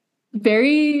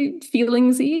 very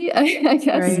feelingsy, I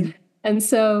guess. Right. And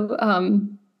so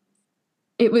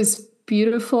it was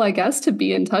beautiful, I guess, to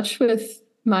be in touch with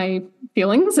my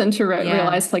feelings and to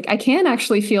realize like I can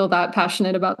actually feel that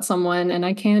passionate about someone and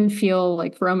I can feel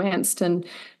like romanced and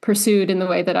pursued in the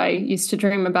way that I used to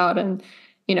dream about. And,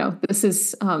 this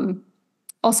is,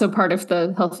 also part of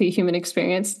the healthy human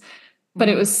experience, but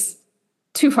it was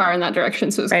too far in that direction.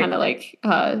 So it was kind of like,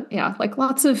 like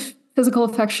lots of physical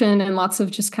affection and lots of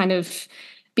just kind of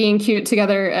being cute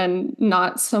together and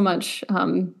not so much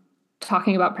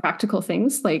talking about practical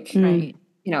things like,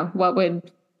 what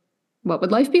would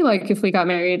life be like if we got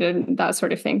married and that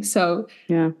sort of thing. So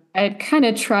I had kind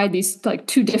of tried these like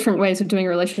two different ways of doing a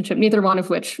relationship, neither one of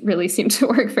which really seemed to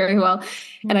work very well.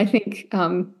 And I think,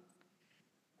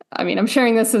 I'm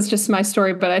sharing this as just my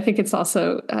story, but I think it's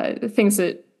also things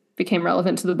that became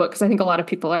relevant to the book because I think a lot of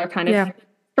people are kind of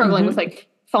struggling with like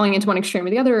falling into one extreme or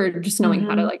the other, or just knowing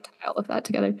how to like tie all of that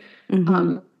together.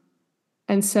 And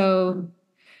so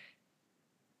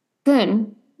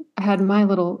then I had my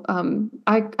little,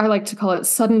 I like to call it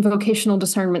sudden vocational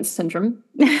discernment syndrome.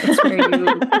 It's where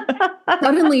you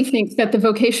suddenly think that the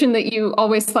vocation that you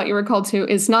always thought you were called to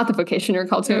is not the vocation you're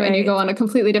called to, and you go on a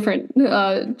completely different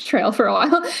trail for a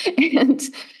while. And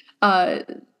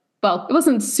well, it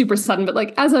wasn't super sudden, but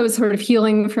like as I was sort of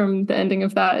healing from the ending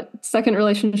of that second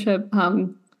relationship,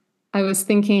 I was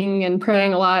thinking and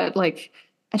praying a lot, like,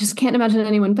 I just can't imagine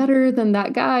anyone better than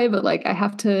that guy, but like I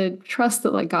have to trust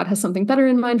that like God has something better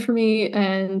in mind for me.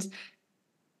 And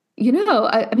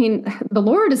I mean, the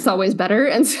Lord is always better.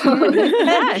 And so,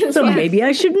 maybe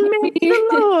I should marry the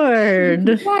Lord.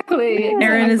 Exactly.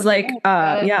 Aaron is like,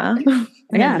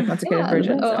 that's a good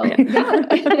version.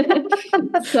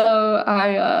 So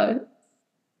I,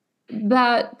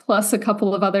 that plus a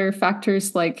couple of other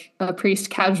factors, like a priest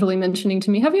casually mentioning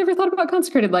to me, have you ever thought about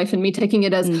consecrated life? And me taking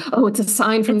it as, it's a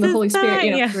sign from the Holy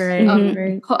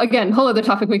Spirit. Again, whole other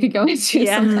topic we could go into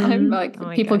sometime, like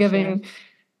people giving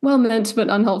well-meant but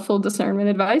unhelpful discernment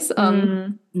advice.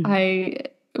 I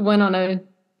went on a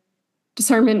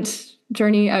discernment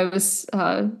journey. I was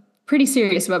pretty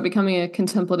serious about becoming a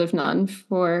contemplative nun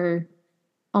for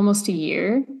almost a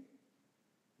year.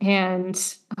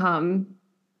 And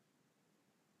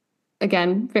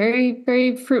again, very,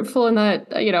 very fruitful in that,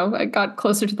 I got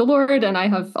closer to the Lord and I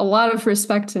have a lot of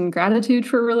respect and gratitude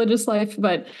for religious life,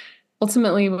 but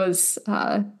ultimately was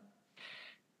kind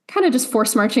kind of just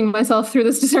force marching myself through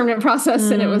this discernment process,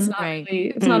 and it was not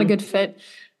it's not a good fit.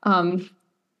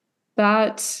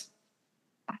 That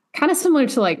kind of similar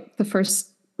to like the first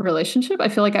relationship. I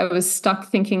feel like I was stuck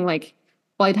thinking like,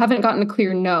 well, I haven't gotten a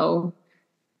clear no.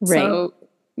 Right. So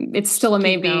it's still a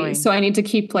maybe. Going. So I need to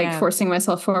keep like forcing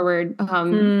myself forward.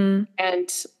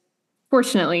 And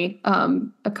fortunately,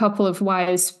 a couple of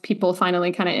wise people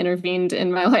finally kind of intervened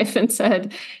in my life and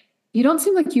said, you don't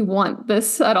seem like you want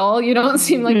this at all. You don't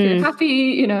seem like you're happy.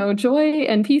 You know, joy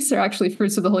and peace are actually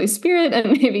fruits of the Holy Spirit.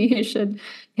 And maybe you should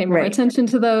pay more attention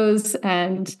to those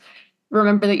and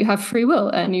remember that you have free will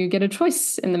and you get a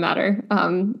choice in the matter.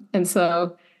 And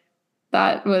so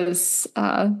that was,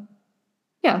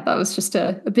 that was just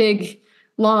a big,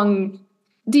 long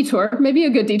detour, maybe a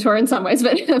good detour in some ways,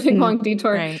 but a big, long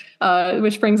detour,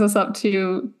 which brings us up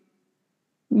to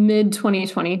mid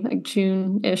 2020, like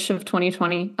June-ish of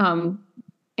 2020.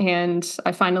 And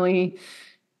I finally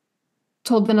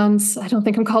told the nuns, I don't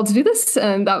think I'm called to do this.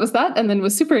 And that was that. And then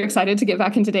was super excited to get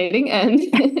back into dating. And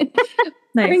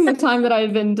during the time that I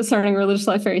had been discerning religious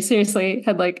life very seriously,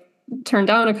 had like turned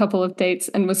down a couple of dates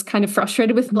and was kind of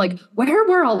frustrated with like, where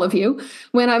were all of you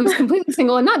when I was completely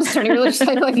single and not discerning religious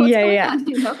life? Like, what's going on,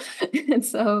 you know? And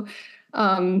so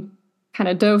kind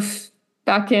of dove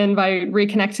back in by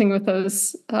reconnecting with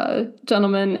those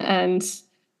gentlemen and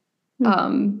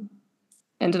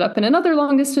ended up in another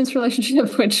long distance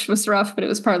relationship, which was rough, but it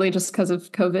was partly just because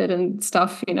of COVID and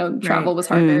stuff, you know, travel was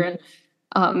harder.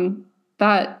 And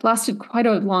that lasted quite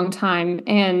a long time.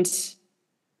 And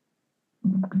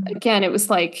again, it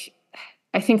was like,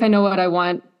 I think I know what I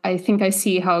want. I think I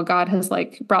see how God has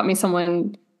like brought me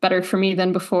someone better for me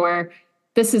than before.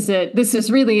 This is it. This is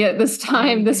really it. This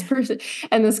time, this person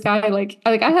and this guy, like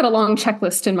I had a long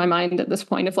checklist in my mind at this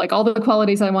point of like all the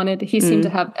qualities I wanted. He seemed to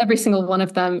have every single one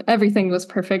of them. Everything was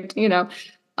perfect, you know?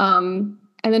 And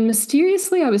then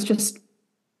mysteriously I was just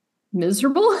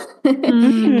miserable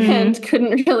and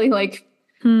couldn't really like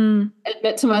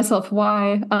admit to myself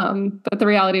why. But the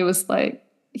reality was like,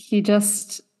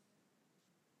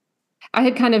 I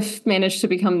had kind of managed to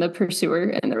become the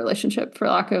pursuer in the relationship, for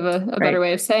lack of a better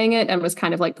way of saying it, and was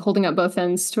kind of like holding up both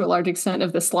ends to a large extent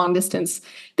of this long distance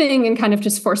thing and kind of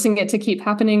just forcing it to keep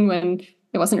happening when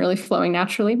it wasn't really flowing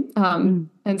naturally. And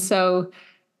so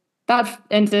that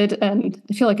ended, and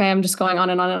I feel like I am just going on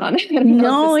and on and on.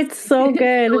 No, it's so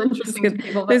good. Interesting to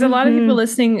people, there's a lot of people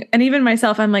listening, and even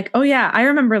myself, I'm like, oh yeah, I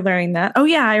remember learning that. Oh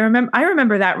yeah, I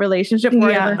remember that relationship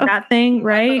where I learned that thing,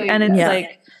 right? And it's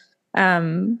like,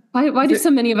 why do so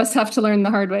many of us have to learn the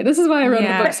hard way? This is why I wrote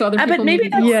the book, so other people. But maybe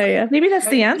that's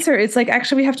the answer. It's like,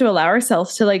 actually we have to allow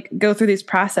ourselves to like go through this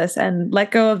process and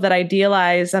let go of that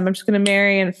idealized, I'm just going to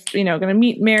marry and, you know, going to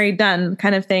meet, marry, done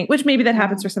kind of thing, which maybe that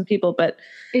happens for some people, but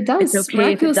it does. It's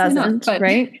okay if it doesn't,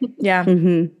 right? Yeah.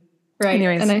 Right.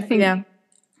 Anyways, and I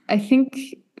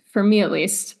think for me at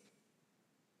least,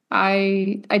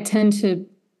 I tend to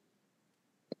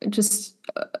just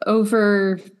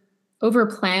over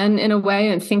plan in a way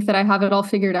and think that I have it all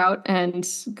figured out. And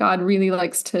God really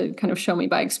likes to kind of show me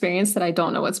by experience that I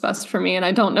don't know what's best for me. And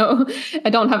I don't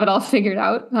have it all figured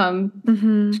out. It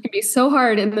can be so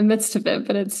hard in the midst of it,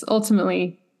 but it's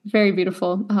ultimately very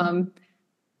beautiful.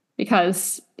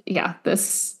 Because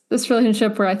this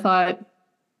relationship where I thought,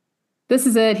 this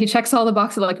is it. He checks all the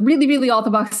boxes, like really, really all the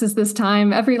boxes this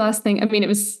time, every last thing. I mean, it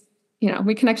was, you know,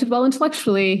 we connected well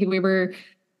intellectually. We were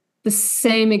the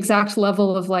same exact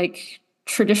level of like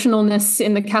traditionalness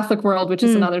in the Catholic world, which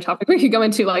is another topic we could go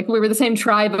into. Like we were the same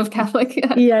tribe of Catholic.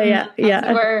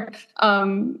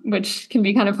 Which can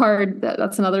be kind of hard.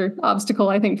 That's another obstacle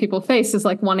I think people face is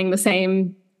like wanting the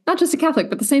same, not just a Catholic,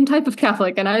 but the same type of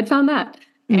Catholic. And I had found that.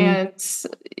 And,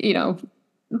 you know,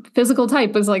 physical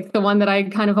type was like the one that I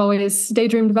kind of always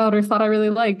daydreamed about or thought I really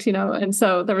liked, you know? And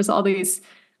so there was all these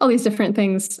different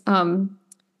things.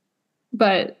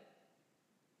 But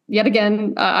yet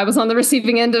again, I was on the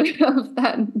receiving end of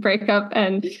that breakup,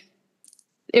 and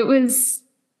it was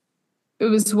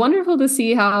wonderful to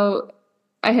see how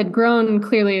I had grown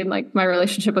clearly in like my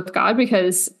relationship with God,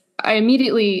 because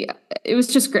it was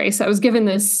just grace. I was given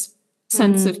this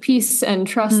sense of peace and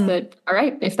trust that, all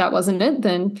right, if that wasn't it,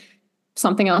 then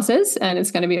something else is, and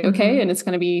it's going to be okay. And it's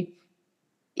going to be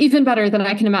even better than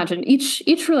I can imagine.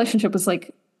 Each relationship was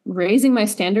like raising my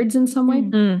standards in some way,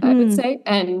 I would say,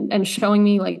 and showing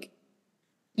me like,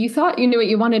 you thought you knew what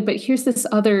you wanted, but here's this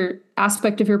other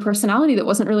aspect of your personality that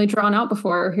wasn't really drawn out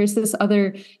before. Or here's this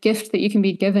other gift that you can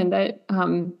be given that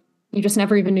you just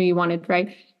never even knew you wanted,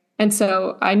 right? And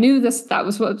so I knew that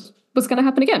was what was going to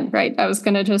happen again, right? I was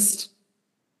going to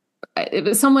it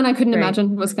was someone I couldn't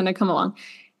imagine was going to come along.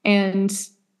 And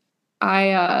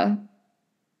I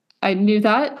I knew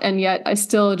that, and yet I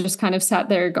still just kind of sat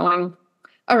there going,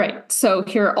 all right, so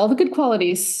here are all the good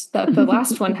qualities that the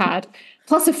last one had,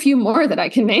 plus a few more that I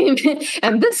can name.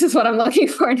 And this is what I'm looking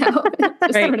for now.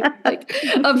 Just sort of like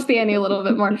ups the ante a little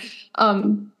bit more.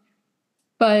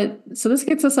 But so this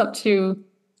gets us up to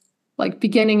like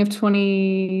beginning of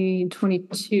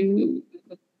 2022.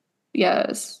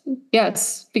 Yes,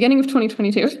 beginning of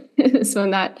 2022 is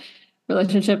when that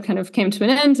relationship kind of came to an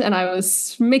end, and I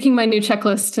was making my new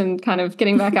checklist and kind of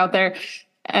getting back out there.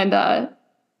 And that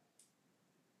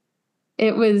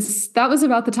was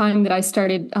about the time that I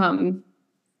started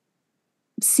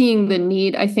seeing the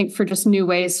need, I think, for just new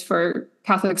ways for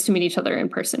Catholics to meet each other in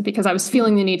person, because I was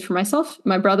feeling the need for myself.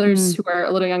 My brothers, who are a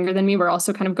little younger than me, were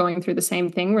also kind of going through the same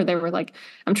thing, where they were like,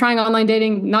 I'm trying online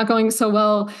dating, not going so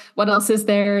well. What else is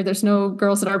there? There's no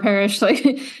girls at our parish, like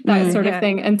that sort of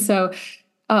thing. And so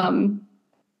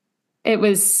it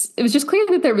was just clear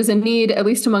that there was a need, at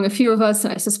least among a few of us,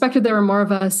 and I suspected there were more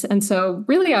of us. And so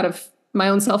really out of my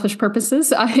own selfish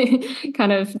purposes, I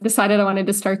kind of decided I wanted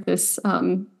to start this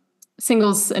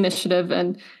singles initiative.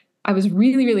 And I was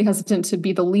really, really hesitant to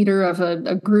be the leader of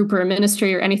a group or a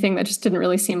ministry or anything. That just didn't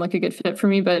really seem like a good fit for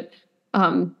me. But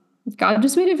God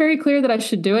just made it very clear that I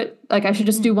should do it. Like, I should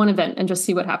just do one event and just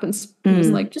see what happens. He was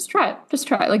like, just try it. Just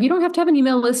try it. Like, you don't have to have an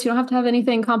email list. You don't have to have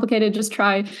anything complicated. Just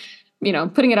try,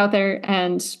 putting it out there.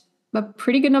 And a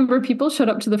pretty good number of people showed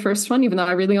up to the first one, even though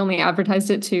I really only advertised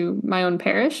it to my own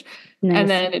parish. Nice. And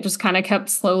then it just kind of kept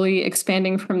slowly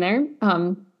expanding from there.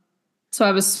 So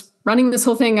I was running this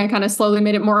whole thing. I kind of slowly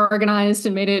made it more organized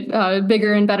and made it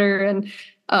bigger and better, and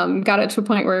got it to a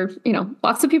point where,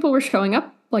 lots of people were showing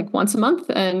up like once a month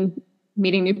and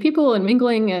meeting new people and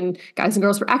mingling, and guys and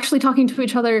girls were actually talking to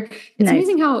each other. It's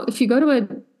amazing how if you go to a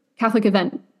Catholic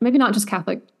event, maybe not just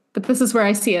Catholic, but this is where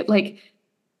I see it, like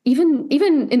even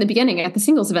in the beginning at the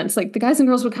singles events, like the guys and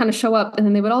girls would kind of show up, and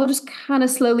then they would all just kind of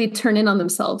slowly turn in on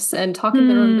themselves and talk in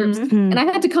their own groups. And I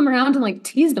had to come around and like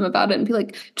tease them about it and be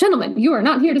like, gentlemen, you are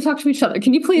not here to talk to each other.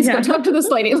 Can you please go talk to this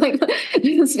lady? Like,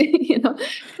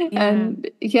 And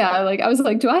like, I was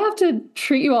like, do I have to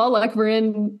treat you all like we're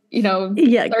in, third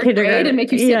grade and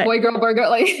make you sit boy, girl,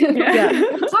 like,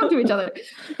 talk to each other?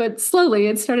 But slowly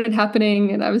it started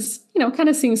happening, and I was, kind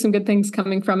of seeing some good things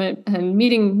coming from it and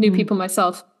meeting new people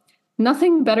myself.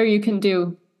 Nothing better you can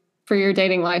do for your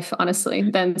dating life, honestly,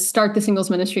 than start the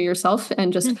singles ministry yourself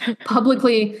and just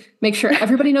publicly make sure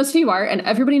everybody knows who you are and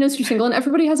everybody knows you're single and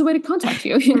everybody has a way to contact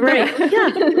you. Right. Yeah,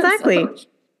 exactly.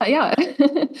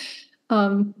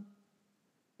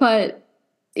 But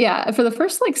for the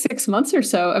first like 6 months or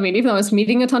so, I mean, even though I was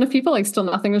meeting a ton of people, like still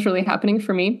nothing was really happening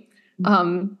for me.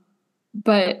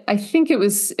 But I think it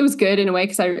was good in a way,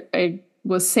 because I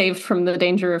was saved from the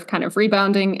danger of kind of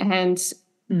rebounding, and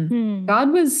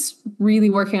God was really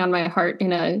working on my heart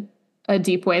in a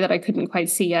deep way that I couldn't quite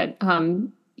see yet.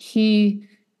 He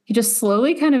just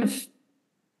slowly kind of,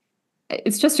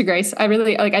 it's just a grace. I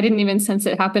really, I didn't even sense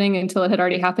it happening until it had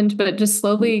already happened, but it just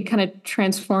slowly kind of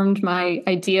transformed my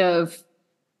idea of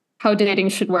how dating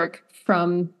should work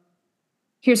from,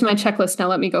 here's my checklist, now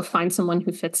let me go find someone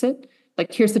who fits it.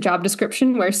 Like, here's the job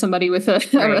description, where somebody with a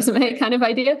resume kind of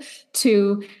idea,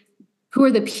 to who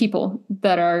are the people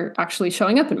that are actually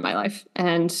showing up in my life,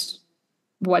 and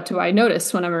what do I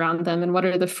notice when I'm around them, and what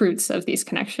are the fruits of these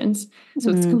connections?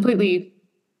 So it's a completely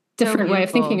different way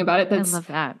of thinking about it. I love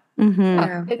that.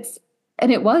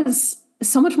 It was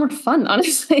so much more fun,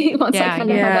 honestly, once I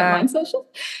kind of had that mindset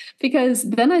shift, because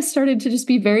then I started to just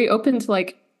be very open to,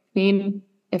 like,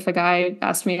 if a guy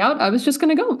asked me out, I was just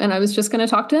going to go, and I was just going to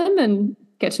talk to him and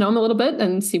get to know him a little bit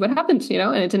and see what happened,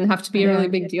 and it didn't have to be a really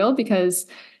big deal, because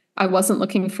I wasn't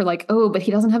looking for like, oh, but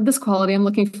he doesn't have this quality. I'm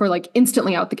looking for like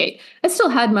instantly out the gate. I still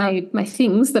had my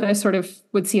things that I sort of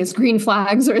would see as green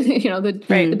flags, or,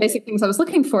 the basic things I was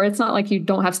looking for. It's not like you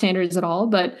don't have standards at all,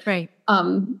 but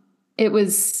it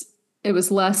was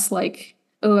less like,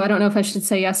 oh, I don't know if I should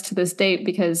say yes to this date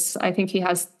because I think he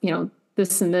has,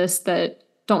 this and this that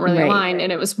don't really align.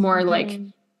 And it was more like,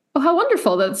 oh, how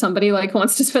wonderful that somebody like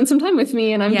wants to spend some time with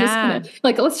me, and I'm just gonna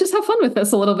like, let's just have fun with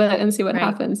this a little bit and see what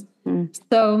happens.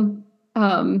 So,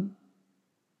 a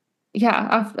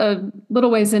little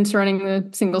ways into running the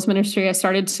singles ministry, I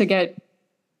started to get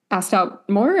asked out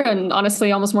more, and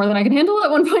honestly, almost more than I could handle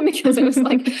at one point, because it was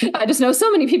like, I just know so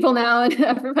many people now, and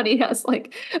everybody has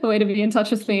like a way to be in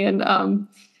touch with me. And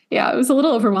it was a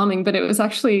little overwhelming, but it was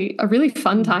actually a really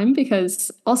fun time,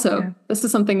 because also this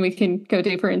is something we can go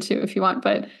deeper into if you want,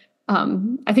 but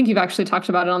I think you've actually talked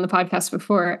about it on the podcast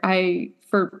before. I,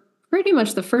 for pretty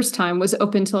much the first time, was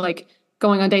open to like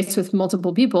going on dates with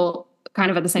multiple people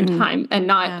kind of at the same time, and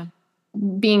not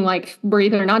being like, we're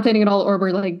either not dating at all or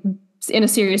we're like in a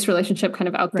serious relationship kind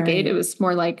of out the gate. It was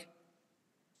more like,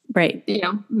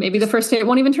 maybe the first date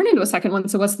won't even turn into a second one.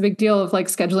 So what's the big deal of like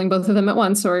scheduling both of them at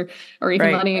once or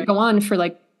even letting it go on for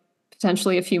like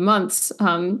potentially a few months,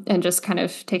 and just kind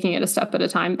of taking it a step at a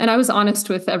time. And I was honest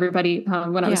with everybody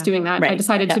when I was doing that. I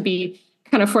decided to be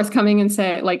kind of forthcoming and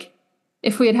say, like,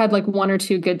 if we had like 1 or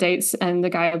 2 good dates and the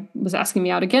guy was asking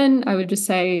me out again, I would just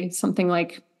say something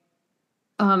like,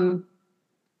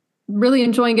 really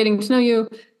enjoying getting to know you,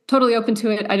 totally open to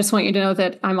it. I just want you to know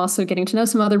that I'm also getting to know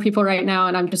some other people right now.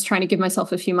 And I'm just trying to give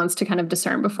myself a few months to kind of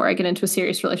discern before I get into a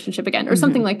serious relationship again or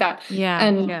something like that.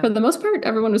 And for the most part,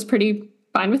 everyone was pretty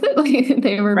fine with it. Like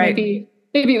they were maybe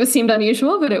it seemed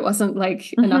unusual, but it wasn't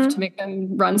like enough to make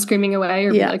them run screaming away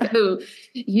or be like, oh,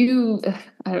 you,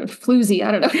 floozy.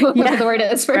 I don't know what the word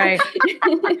is for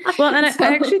Well, and I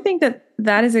actually think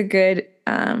that is a good,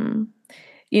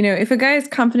 if a guy is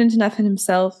confident enough in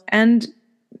himself and,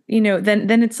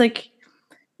 then it's like,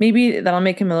 maybe that'll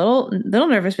make him a little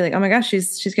nervous, be like, oh my gosh,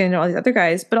 she's getting to know all these other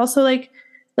guys, but also like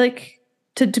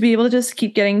to be able to just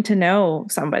keep getting to know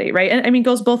somebody. Right. And I mean, it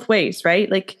goes both ways,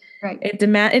 right? Like it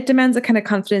demands a kind of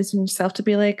confidence in yourself to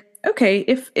be like, okay,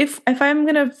 if I'm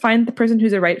going to find the person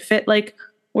who's a right fit, like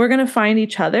we're going to find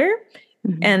each other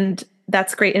and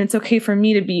that's great. And it's okay for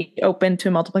me to be open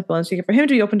to multiple people and it's okay for him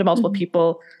to be open to multiple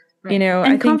people, and I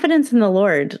think, confidence in the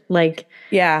Lord, like,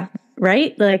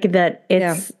 right. Like that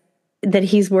it's, that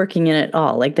he's working in it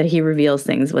all, like that he reveals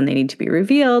things when they need to be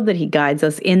revealed, that he guides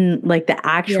us in like the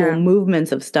actual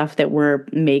movements of stuff that we're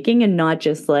making and not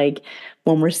just like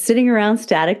when we're sitting around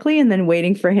statically and then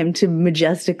waiting for him to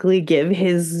majestically give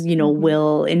his,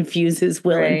 will, infuse his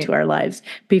will into our lives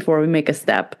before we make a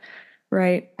step.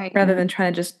 Right. Rather than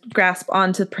trying to just grasp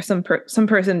onto some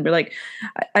person, be like,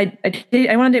 I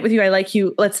want to date with you. I like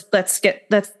you. Let's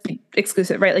be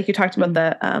exclusive. Right. Like you talked about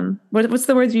the, what's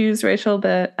the word you used, Rachel?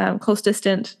 The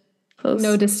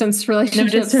no distance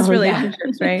relationships.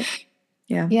 Relationships. Right.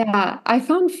 Yeah. Yeah. I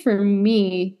found for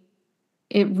me,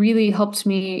 it really helped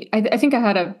me. I think I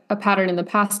had a pattern in the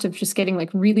past of just getting like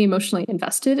really emotionally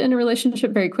invested in a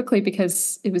relationship very quickly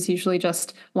because it was usually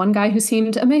just one guy who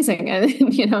seemed amazing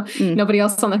and, nobody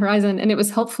else on the horizon. And it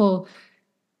was helpful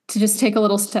to just take a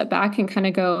little step back and kind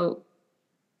of go,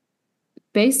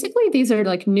 basically, these are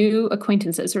like new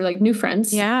acquaintances or like new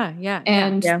friends.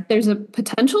 And there's a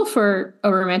potential for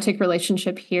a romantic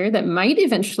relationship here that might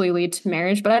eventually lead to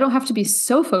marriage, but I don't have to be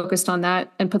so focused on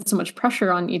that and put so much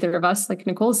pressure on either of us. Like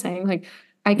Nicole's saying, like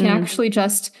I can actually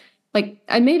just like,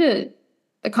 I made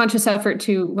a conscious effort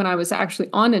to, when I was actually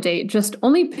on a date, just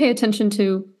only pay attention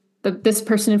to this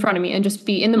person in front of me and just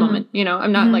be in the moment.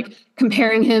 I'm not like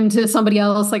comparing him to somebody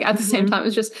else, like at the same time.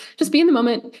 It's just be in the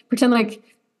moment, pretend like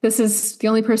this is the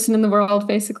only person in the world,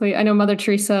 basically. I know Mother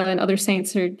Teresa and other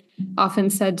saints are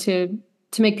often said to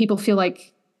make people feel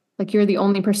like you're the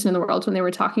only person in the world when they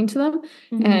were talking to them.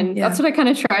 And that's what I kind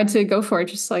of tried to go for.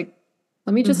 Just like,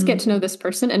 let me just get to know this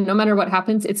person. And no matter what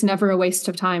happens, it's never a waste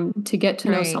of time to get to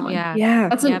know someone.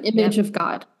 That's an image of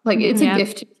God. Like it's a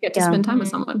gift to get to spend time with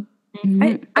someone.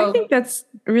 I think that's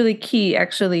really key,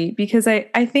 actually, because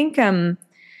I think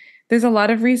there's a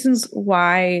lot of reasons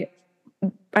why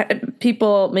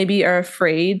people maybe are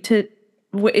afraid to,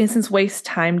 in instance, waste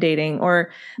time dating,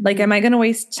 or like, am I going to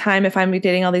waste time if I'm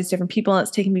dating all these different people and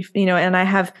it's taking me, and I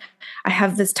have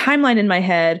this timeline in my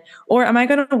head, or am I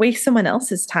going to waste someone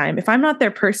else's time if I'm not their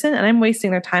person and I'm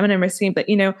wasting their time and I'm risking, but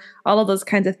all of those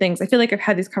kinds of things. I feel like I've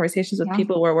had these conversations with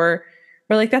people where we're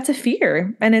like, that's a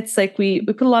fear. And it's like, we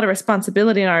put a lot of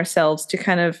responsibility on ourselves to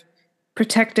kind of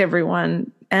protect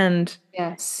everyone. And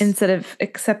instead of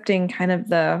accepting kind of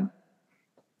the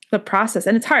process,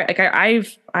 and it's hard. Like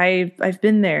I've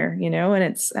been there, and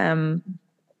it's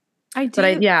I do.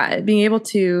 But being able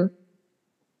to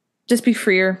just be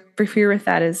freer with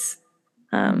that is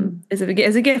a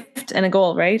gift and a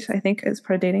goal, right? I think as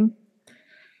part of dating.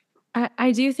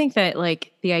 I do think that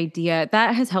like the idea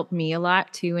that has helped me a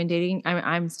lot too in dating.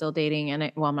 I'm still dating,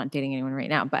 and I'm not dating anyone right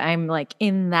now, but I'm like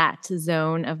in that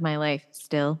zone of my life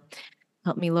still.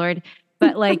 Help me, Lord.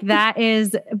 But like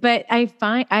but I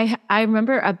find I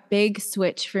remember a big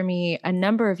switch for me a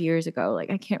number of years ago. Like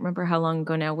I can't remember how long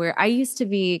ago now, where I used to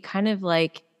be kind of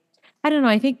like, I don't know.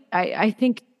 I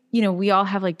think we all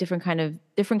have like different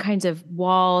kinds of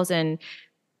walls and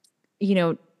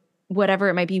whatever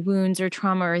it might be, wounds or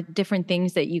trauma or different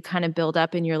things that you kind of build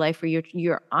up in your life where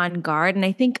you're on guard. And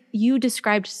I think you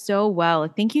described so well.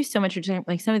 Thank you so much for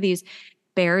like some of these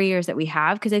barriers that we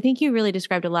have, because I think you really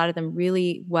described a lot of them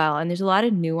really well. And there's a lot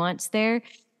of nuance there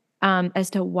as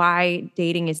to why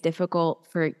dating is difficult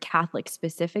for Catholics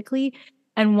specifically.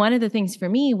 And one of the things for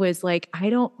me was like, I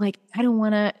don't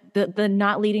want to, the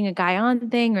not leading a guy on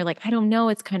thing, or like, I don't know,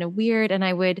 it's kind of weird. And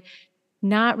I would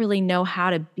not really know how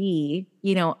to be,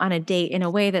 you know, on a date in a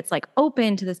way that's like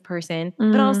open to this person,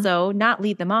 but also not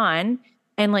lead them on.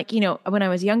 And like, you know, when I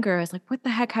was younger, I was like, what the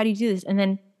heck, how do you do this? And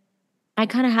then I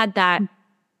kind of had that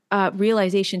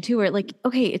realization too, where like,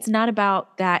 okay, it's not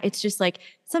about that. It's just like,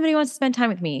 somebody wants to spend time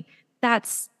with me.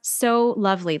 That's so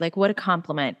lovely. Like, what a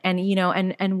compliment. And, you know,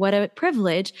 and what a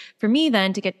privilege for me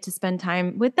then to get to spend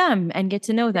time with them and get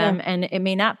to know them. Yeah. And it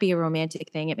may not be a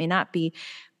romantic thing. It may not be,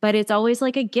 but it's always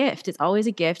like a gift. It's always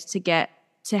a gift to get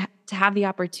to have the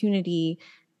opportunity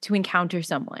to encounter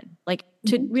someone, like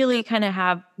to really kind of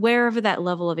have wherever that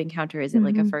level of encounter is, it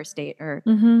like a first date or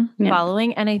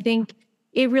following. And I think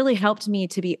it really helped me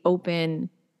to be open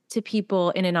to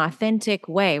people in an authentic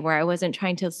way, where I wasn't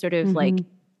trying to sort of like,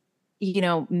 you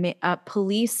know,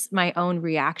 police my own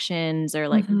reactions or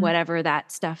like whatever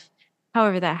that stuff,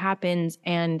 however that happens,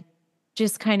 and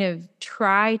just kind of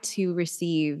try to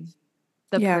receive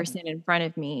the person in front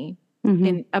of me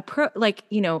in like,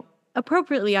 you know,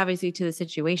 appropriately, obviously, to the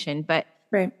situation, but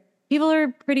people are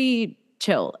pretty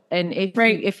chill. And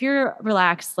if you're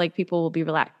relaxed, like people will be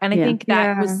relaxed. And I think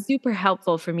that was super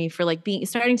helpful for me for like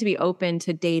starting to be open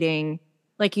to dating,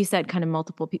 like you said, kind of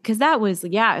multiple people. Cause that was,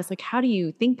 it's like, how do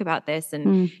you think about this?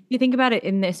 And you think about it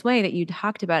in this way that you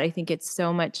talked about, I think it's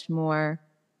so much more,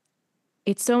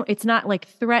 it's not like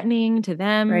threatening to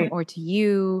them or to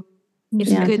you. It's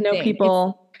a good to know thing.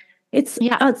 People. It's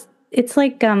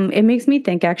like, it makes me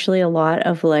think actually a lot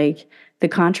of like the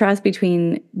contrast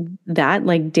between that,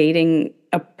 like dating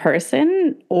a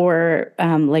person or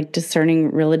like discerning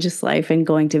religious life and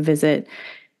going to visit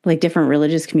like different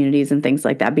religious communities and things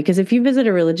like that. Because if you visit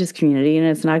a religious community and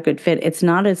it's not a good fit, it's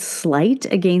not a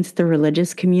slight against the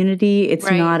religious community. It's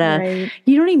not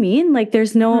you know what I mean? Like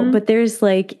there's no, but there's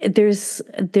like,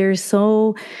 there's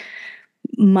so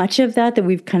much of that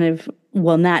we've kind of,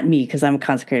 well, not me because I'm a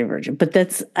consecrated virgin, but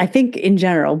that's, I think in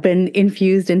general, been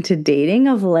infused into dating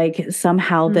of like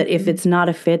somehow that if it's not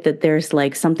a fit, that there's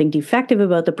like something defective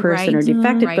about the person or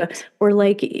defective, but, or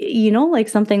like, you know, like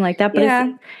something like that.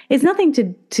 But it's nothing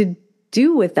to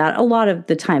do with that a lot of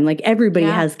the time. Like everybody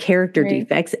has character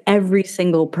defects, every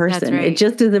single person. It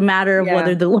just is a matter of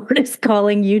whether the Lord is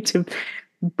calling you to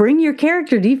bring your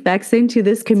character defects into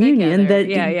this communion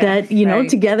that you know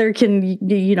together can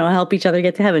you know help each other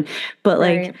get to heaven. But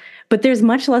like but there's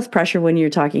much less pressure when you're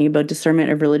talking about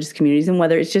discernment of religious communities, and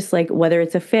whether it's just like whether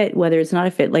it's a fit, whether it's not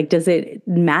a fit, like does it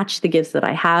match the gifts that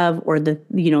I have or the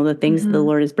you know the things that the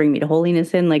Lord is bringing me to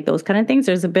holiness in, like those kind of things.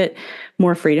 There's a bit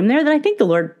more freedom there that I think the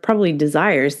Lord probably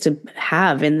desires to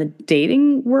have in the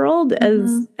dating world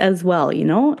as well, you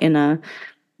know, in a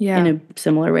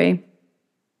similar way.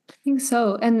 I think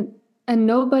so. And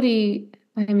nobody,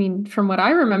 I mean, from what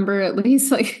I remember, at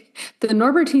least, like the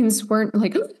Norbertines weren't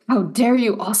like, how dare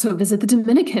you also visit the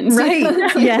Dominicans? Right.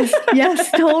 Like,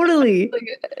 yes, totally. Like,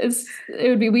 it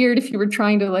would be weird if you were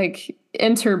trying to like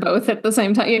enter both at the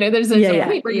same time. You know, there's a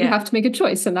point where you have to make a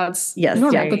choice, and that's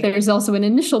normal. But there's also an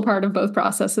initial part of both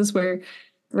processes where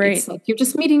it's like you're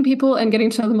just meeting people and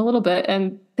getting to know them a little bit.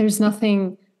 And there's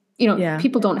nothing, you know,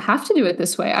 people don't have to do it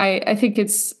this way. I think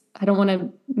I don't want to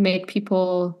make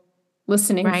people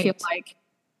listening feel like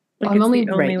I'm only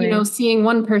you know, seeing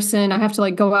one person. I have to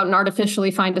like go out and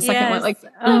artificially find a second one. Like,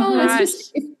 it's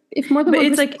just if more than one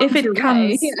person. It's like if it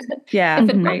comes, if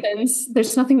it happens,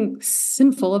 there's nothing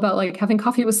sinful about like having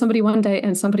coffee with somebody one day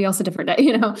and somebody else a different day,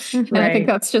 you know. And I think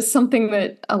that's just something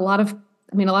that a lot of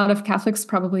Catholics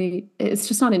probably, it's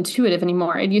just not intuitive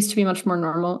anymore. It used to be much more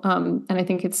normal, and I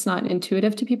think it's not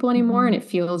intuitive to people anymore, and it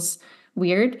feels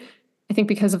weird. I think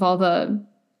because of all the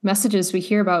messages we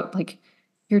hear about, like,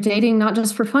 you're dating not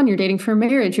just for fun, you're dating for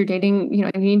marriage, you're dating, you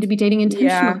know, you need to be dating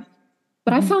intentionally.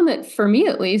 But I found that for me,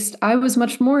 at least, I was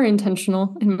much more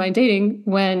intentional in my dating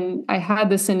when I had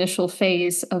this initial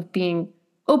phase of being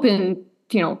open,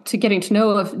 you know, to getting to know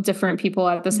of different people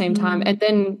at the same time. And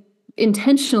then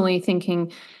intentionally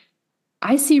thinking,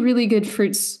 I see really good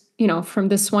fruits, you know, from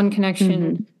this one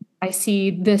connection. I see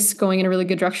this going in a really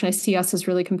good direction. I see us as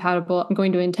really compatible. I'm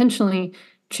going to intentionally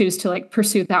choose to like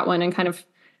pursue that one and kind of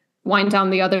wind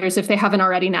down the others if they haven't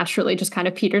already naturally just kind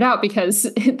of petered out,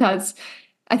 because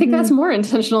I think that's more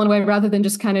intentional in a way, rather than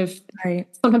just kind of,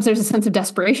 sometimes there's a sense of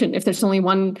desperation. If there's only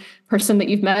one person that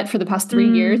you've met for the past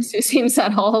 3 years who seems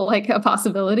at all like a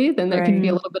possibility, then there can be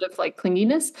a little bit of like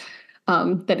clinginess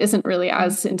that isn't really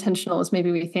as intentional as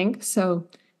maybe we think. So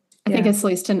I think it's at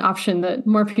least an option that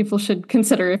more people should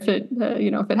consider if it,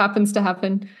 you know, if it happens to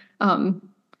happen.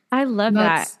 I love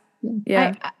that.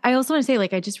 Yeah. I also want to say,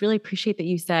 like, I just really appreciate that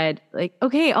you said, like,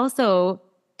 okay, also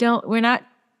we're not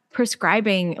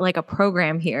prescribing like a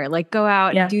program here, like go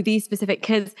out and do these specific,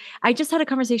 because I just had a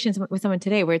conversation with someone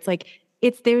today where it's like,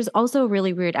 there's also a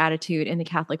really weird attitude in the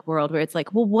Catholic world where it's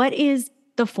like, well, what is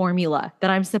the formula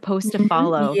that I'm supposed to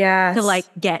follow to like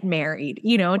get married?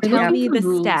 You know, tell me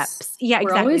the steps. Yeah,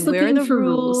 exactly. Where are the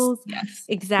rules? Yes.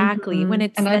 Exactly. When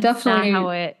it's, that's not how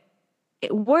it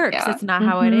works. It's not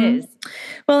how it is.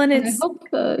 Well, and it's, I hope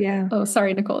oh,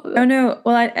 sorry, Nicole. Oh no.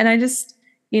 Well, I just,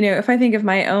 if I think of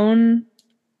my own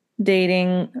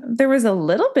dating, there was a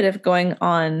little bit of going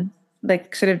on,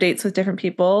 like sort of dates with different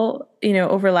people,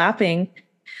 overlapping.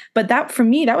 But that, for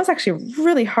me, that was actually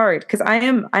really hard because I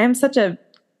am such a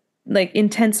like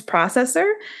intense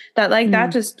processor that like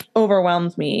that just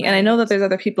overwhelmed me. Right. And I know that there's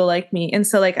other people like me. And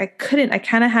so like I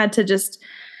kind of had to just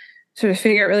sort of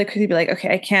figure out really quickly, be like,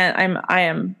 okay,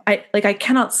 I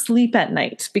cannot sleep at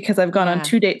night because I've gone on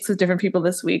 2 dates with different people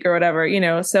this week or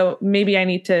whatever, so maybe I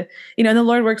need to, and the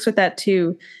Lord works with that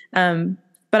too. But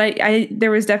I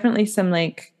there was definitely some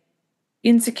like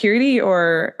insecurity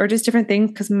or just different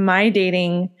things because my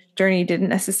dating journey didn't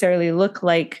necessarily look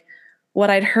like what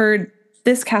I'd heard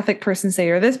this Catholic person say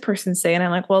or this person say. And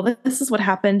I'm like, well, this is what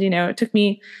happened. It took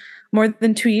me more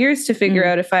than 2 years to figure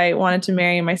out if I wanted to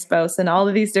marry my spouse and all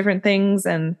of these different things.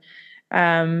 And,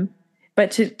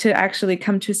 but to actually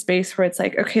come to a space where it's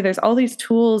like, okay, there's all these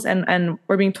tools and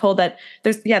we're being told that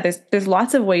there's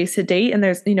lots of ways to date and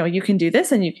there's, you can do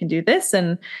this and you can do this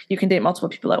and you can date multiple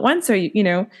people at once or,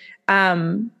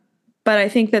 but I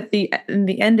think that in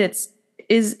the end,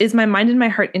 is my mind and my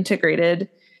heart integrated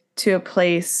to a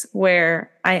place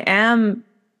where I am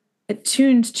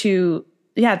attuned to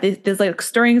there's like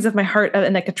stirrings of my heart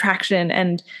and like attraction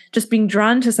and just being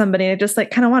drawn to somebody. I just like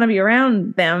kind of want to be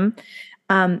around them,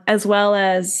 as well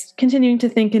as continuing to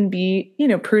think and be,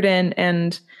 prudent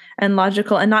and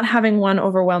logical and not having one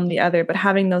overwhelm the other, but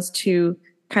having those two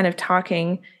kind of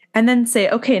talking and then say,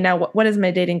 okay, now what is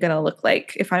my dating going to look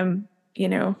like if I'm,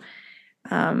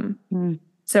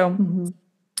 so,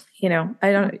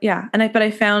 I don't, but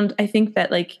I think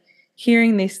that like,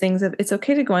 hearing these things of it's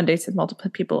okay to go on dates with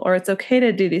multiple people, or it's okay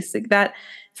to do these things, that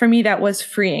for me, that was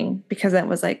freeing because it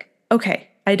was like, okay,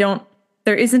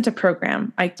 there isn't a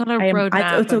program. It's not a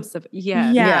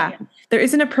roadmap. There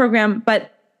isn't a program,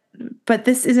 but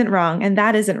this isn't wrong. And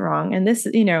that isn't wrong. And this,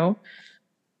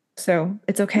 so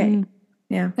it's okay.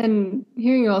 Yeah. And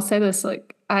hearing you all say this,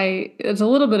 like there's a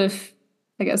little bit of,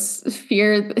 I guess,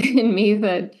 fear in me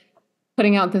that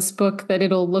putting out this book that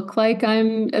it'll look like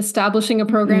I'm establishing a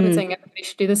program and saying everybody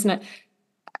should do this. And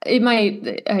it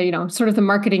might, sort of the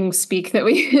marketing speak that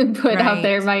we put out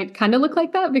there might kind of look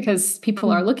like that because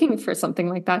people are looking for something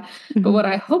like that. But what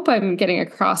I hope I'm getting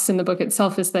across in the book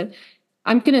itself is that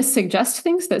I'm going to suggest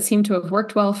things that seem to have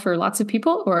worked well for lots of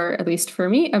people, or at least for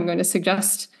me. I'm going to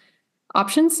suggest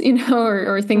options,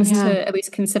 or things to at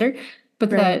least consider. But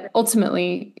that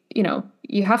ultimately,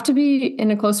 you have to be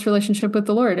in a close relationship with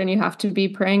the Lord and you have to be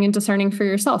praying and discerning for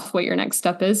yourself what your next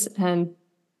step is. And,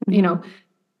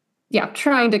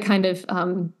 trying to kind of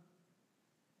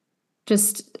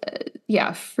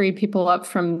free people up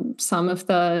from some of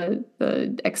the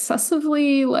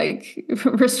excessively like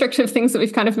restrictive things that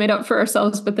we've kind of made up for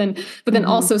ourselves, but then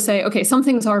also say, okay, some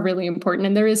things are really important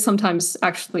and there is sometimes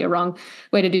actually a wrong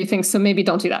way to do things. So maybe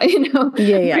don't do that,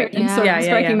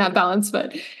 striking that balance.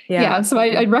 But so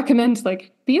I'd recommend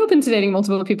like be open to dating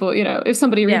multiple people. If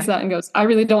somebody reads that and goes, I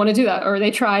really don't want to do that, or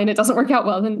they try and it doesn't work out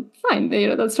well, then fine,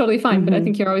 that's totally fine. But I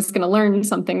think you're always going to learn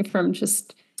something from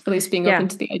just at least being open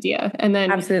to the idea. And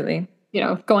then absolutely,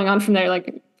 going on from there,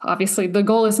 like obviously the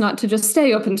goal is not to just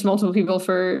stay open to multiple people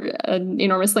for an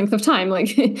enormous length of time.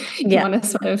 Like you want to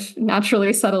sort of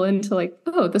naturally settle into like,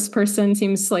 oh, this person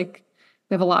seems like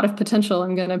they have a lot of potential.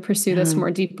 I'm going to pursue this more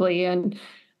deeply. And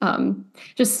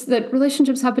just that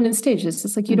relationships happen in stages.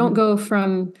 It's like you don't go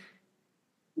from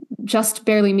just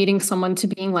barely meeting someone to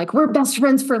being like, we're best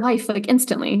friends for life, like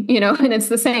instantly, and it's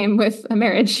the same with a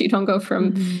marriage. You don't go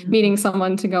from meeting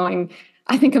someone to going,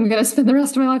 I think I'm going to spend the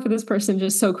rest of my life with this person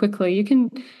just so quickly. You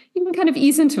can kind of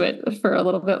ease into it for a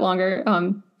little bit longer.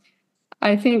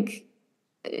 I think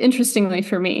interestingly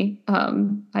for me,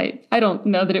 I don't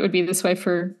know that it would be this way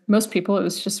for most people. It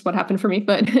was just what happened for me,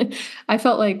 but I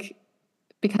felt like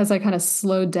because I kind of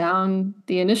slowed down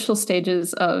the initial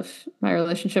stages of my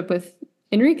relationship with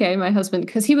Enrique, my husband,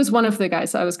 because he was one of the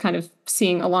guys I was kind of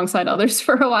seeing alongside others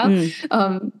for a while.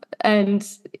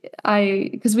 And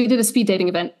because we did a speed dating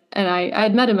event and I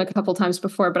had met him a couple times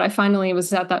before, but I finally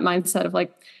was at that mindset of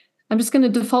like, I'm just going to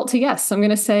default to yes. I'm going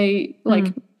to say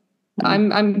like,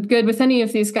 I'm good with any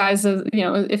of these guys,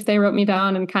 if they wrote me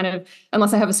down and kind of,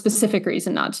 unless I have a specific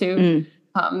reason not to,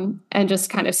 and just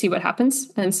kind of see what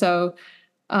happens. And so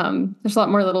there's a lot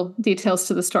more little details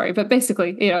to the story, but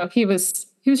basically, he was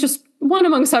just one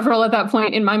among several at that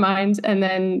point in my mind. And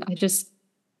then I just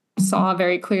saw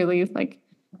very clearly, like,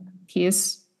 he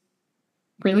is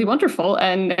really wonderful,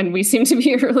 and we seem to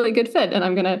be a really good fit. And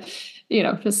I'm going to,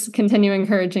 just continue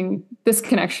encouraging this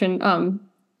connection.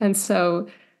 And so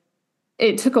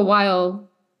it took a while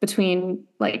between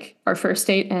like our first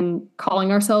date and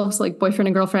calling ourselves like boyfriend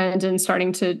and girlfriend and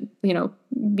starting to,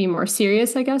 be more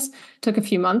serious, I guess. It took a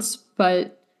few months,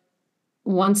 but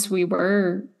once we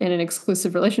were in an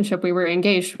exclusive relationship, we were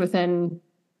engaged within,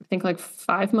 I think, like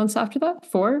 5 months after that,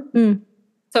 4.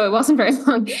 So it wasn't very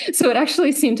long. So it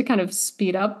actually seemed to kind of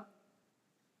speed up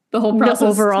the whole process. The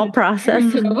overall process.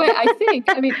 I think.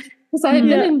 I mean, because I had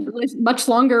been in a much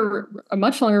longer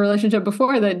relationship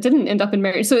before that didn't end up in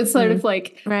marriage. So it's sort of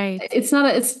like, it's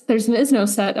not, there is no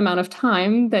set amount of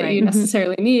time that you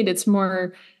necessarily need. It's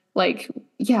more like,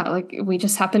 like we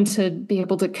just happened to be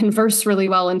able to converse really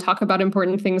well and talk about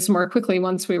important things more quickly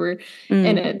once we were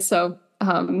in it. So,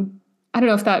 I don't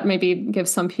know if that maybe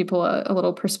gives some people a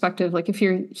little perspective. Like if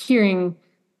you're hearing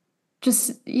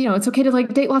just, it's okay to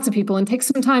like date lots of people and take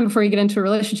some time before you get into a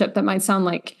relationship, that might sound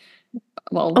like,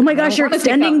 well, oh my gosh, you're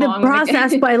extending the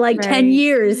process by like 10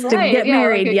 years to get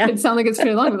married. Like it could sound like it's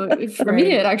pretty long, but for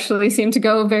me, it actually seemed to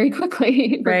go very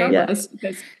quickly. Regardless,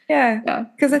 because,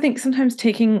 because I think sometimes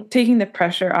taking the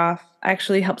pressure off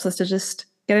actually helps us to just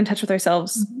get in touch with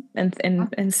ourselves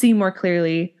and see more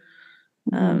clearly,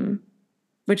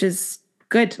 which is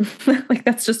good. Like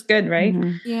that's just good, right?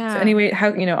 Yeah. So anyway,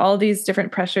 how all these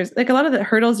different pressures, like a lot of the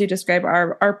hurdles you describe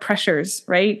are pressures,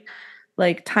 right?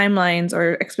 Like timelines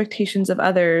or expectations of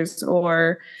others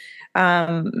or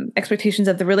expectations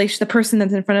of the person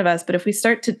that's in front of us. But if we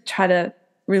start to try to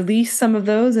release some of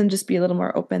those and just be a little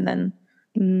more open, then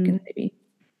maybe.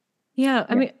 Yeah.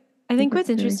 I mean, I think what's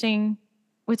interesting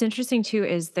too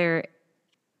is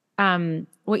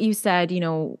what you said,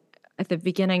 at the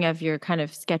beginning of your kind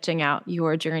of sketching out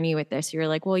your journey with this, you're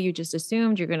like, well, you just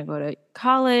assumed you're going to go to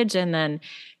college and then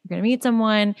you're going to meet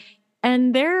someone.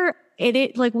 And I've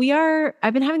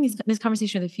been having this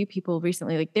conversation with a few people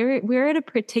recently. Like we're at a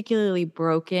particularly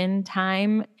broken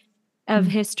time of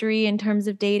history in terms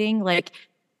of dating. Like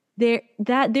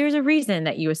there's a reason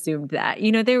that you assumed that,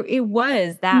 it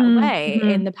was that way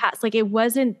in the past. Like it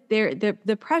wasn't there.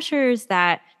 The pressures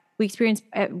that we experience,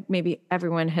 maybe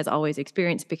everyone has always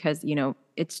experienced because,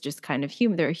 it's just kind of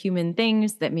human. There are human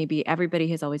things that maybe everybody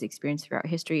has always experienced throughout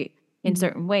history in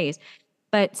certain ways.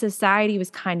 But society was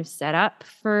kind of set up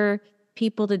for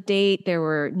people to date. There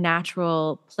were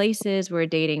natural places where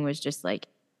dating was just like,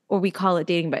 or we call it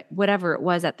dating, but whatever it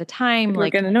was at the time.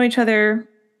 We're going to know each other.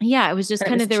 Yeah, it was just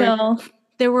kind of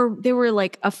there were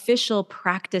like official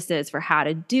practices for how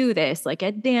to do this, like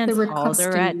at dance halls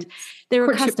or there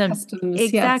were customs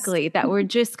exactly that were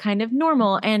just kind of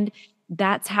normal, and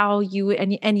that's how you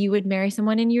would marry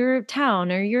someone in your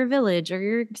town or your village or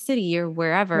your city or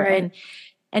wherever,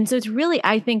 and so it's really,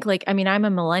 I think, like, I mean, I'm a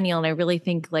millennial, and I really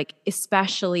think, like,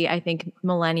 especially, I think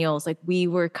millennials, like, we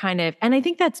were kind of, and I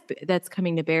think that's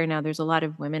coming to bear now. There's a lot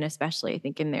of women, especially, I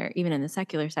think, even in the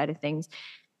secular side of things,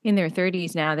 in their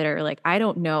 30s now that are like, I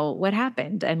don't know what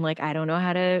happened, and like, I don't know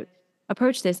how to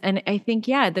approach this. And I think,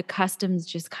 the customs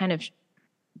just kind of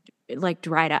like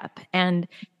dried up, and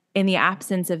in the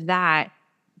absence of that,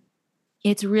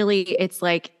 it's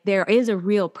like there is a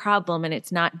real problem, and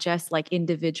it's not just like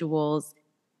individuals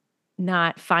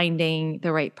not finding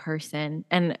the right person.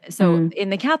 And so in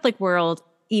the Catholic world,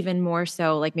 even more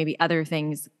so, like maybe other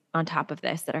things on top of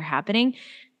this that are happening.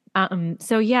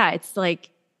 So it's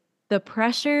like the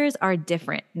pressures are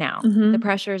different now. The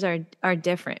pressures are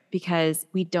different because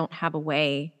we don't have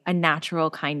a natural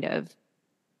kind of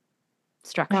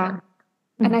structure.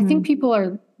 Yeah. And I think people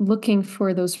are looking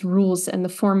for those rules and the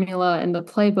formula and the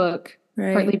playbook,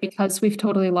 partly because we've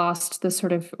totally lost the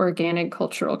sort of organic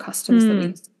cultural customs that we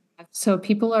used to have. So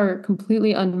people are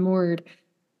completely unmoored.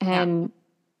 And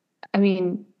I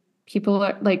mean, people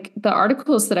are like, the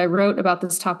articles that I wrote about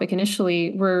this topic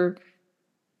initially were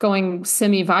going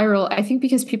semi-viral, I think,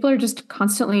 because people are just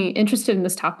constantly interested in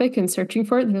this topic and searching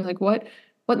for it. And they're like, what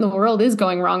in the world is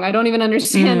going wrong? I don't even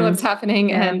understand what's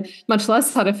happening, and much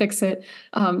less how to fix it.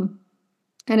 And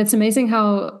it's amazing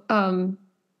how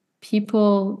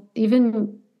people,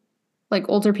 even like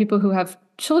older people who have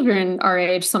children our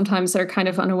age, sometimes are kind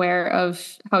of unaware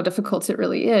of how difficult it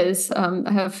really is.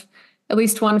 I have at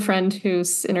least one friend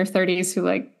who's in her 30s who,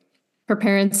 like, her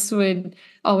parents would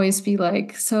always be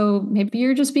like, so maybe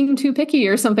you're just being too picky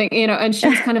or something, and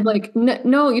she's kind of like,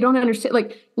 no, you don't understand.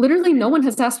 Like, literally no one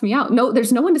has asked me out. No,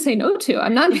 there's no one to say no to.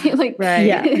 I'm not being like,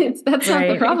 that's not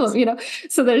the problem,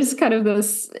 So there's kind of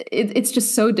this, it's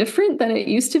just so different than it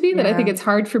used to be that I think it's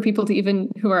hard for people to even,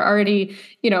 who are already,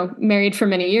 married for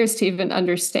many years, to even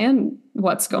understand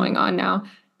what's going on now.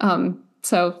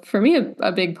 So for me,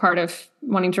 a big part of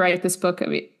wanting to write this book, I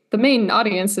mean, the main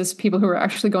audience is people who are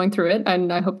actually going through it.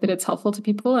 And I hope that it's helpful to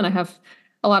people. And I have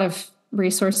a lot of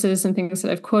resources and things that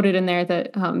I've quoted in there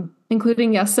that,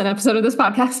 including, an episode of this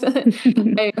podcast,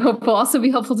 I hope will also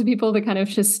be helpful to people to kind of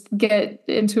just get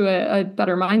into a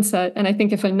better mindset. And I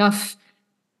think if enough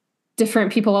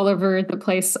different people all over the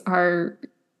place are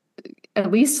at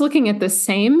least looking at the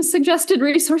same suggested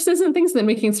resources and things, then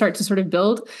we can start to sort of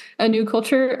build a new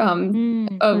culture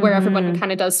where everyone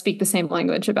kind of does speak the same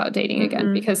language about dating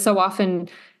again. Because so often,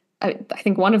 I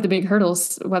think one of the big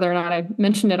hurdles, whether or not I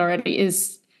mentioned it already,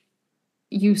 is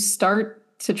you start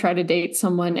to try to date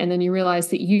someone and then you realize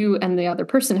that you and the other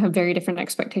person have very different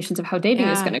expectations of how dating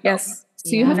is going to go. So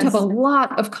you have to have a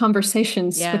lot of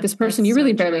conversations with this person you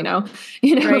really barely know,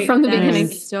 from the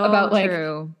beginning about like,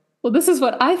 well, this is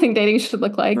what I think dating should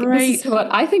look like. This is what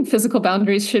I think physical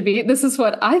boundaries should be. This is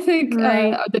what I think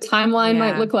the timeline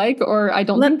might look like, or I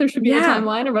don't think there should be a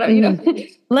timeline or whatever,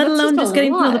 Let alone just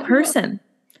getting to know the person.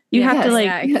 You have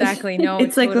to exactly. No,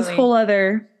 it's like this whole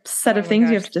other set of things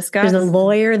you have to discuss. There's a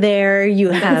lawyer there.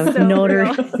 You have notary.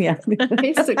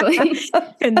 Basically.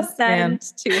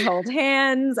 Consent to hold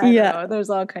hands. I don't know.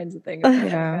 There's all kinds of things.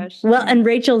 Well, and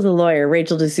Rachel's a lawyer.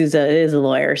 Rachel D'Souza is a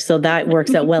lawyer. So that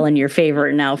works out well in your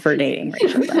favor now for dating.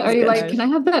 Rachel. Are you like, can I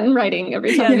have that in writing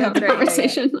every time you have a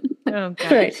conversation? Oh,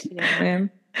 gosh. Right. Yeah.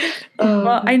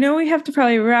 Well, I know we have to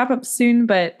probably wrap up soon,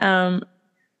 but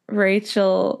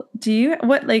Rachel,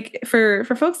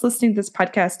 for folks listening to this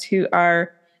podcast who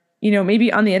are,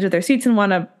 maybe on the edge of their seats and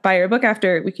want to buy your book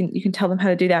after, you can tell them how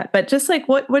to do that. But just like,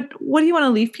 what do you want to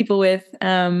leave people with?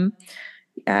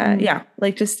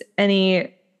 Just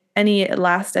any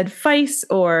last advice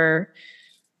or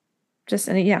just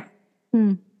any,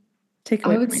 takeaway.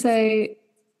 I would say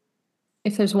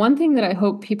if there's one thing that I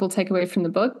hope people take away from the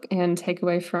book and take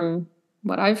away from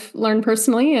what I've learned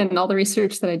personally and all the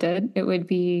research that I did, it would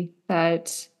be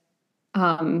that,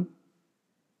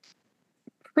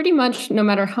 pretty much no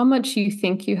matter how much you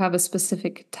think you have a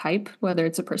specific type, whether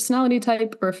it's a personality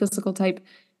type or a physical type,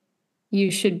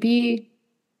 you should be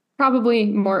probably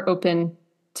more open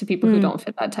to people who don't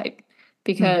fit that type.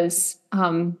 Because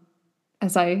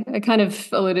as I kind of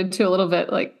alluded to a little bit,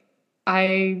 like,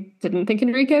 I didn't think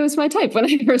Enrique was my type when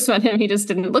I first met him. He just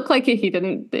didn't look like it.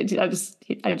 I just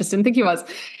didn't think he was,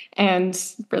 and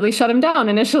really shut him down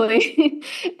initially.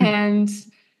 And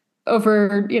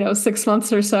over, 6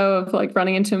 months or so of like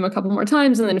running into him a couple more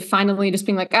times and then finally just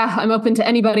being like, I'm open to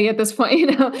anybody at this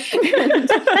point, kind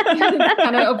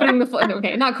of opening the floor.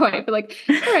 Okay, not quite, but like,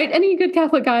 all right, any good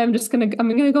Catholic guy, I'm going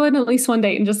to go on at least one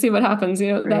date and just see what happens,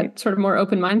 that sort of more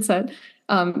open mindset.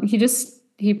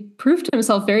 He proved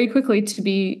himself very quickly to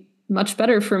be much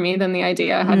better for me than the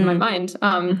idea I had in my mind.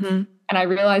 And I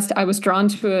realized I was drawn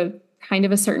to a kind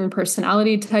of a certain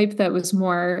personality type that was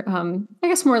more,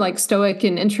 more like stoic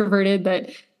and introverted, that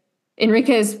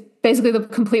Enrique is basically the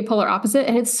complete polar opposite.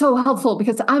 And it's so helpful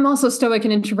because I'm also stoic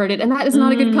and introverted, and that is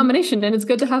not a good combination. And it's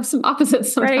good to have some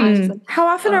opposites sometimes. Right. How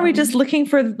often are we just looking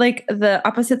for like the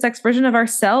opposite sex version of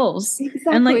ourselves?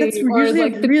 Exactly. And like, that's usually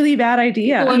like a really bad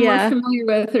idea. One we're familiar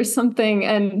with or something.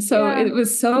 And so it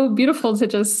was so beautiful to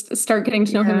just start getting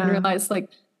to know him and realize like,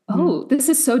 oh, this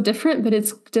is so different, but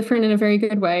it's different in a very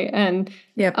good way. And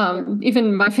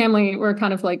even my family were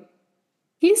kind of like,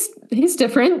 he's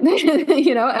different,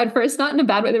 at first, not in a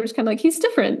bad way. They were just kind of like, he's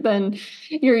different than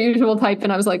your usual type.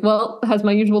 And I was like, well, has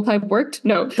my usual type worked?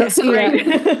 No. That's great.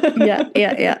 Yeah.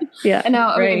 And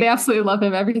now they absolutely love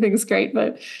him. Everything's great.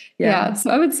 But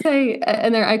so I would say,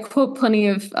 and I quote plenty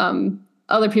of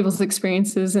other people's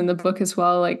experiences in the book as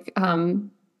well. Like,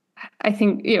 I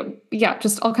think,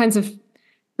 just all kinds of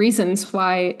reasons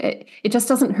why it just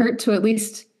doesn't hurt to at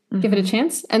least give it a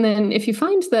chance. And then if you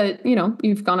find that,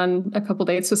 you've gone on a couple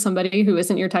dates with somebody who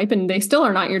isn't your type and they still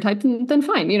are not your type, then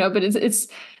fine, but it's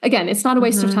again, it's not a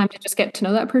waste of time to just get to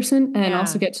know that person and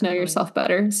also get to know yourself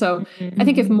better. So I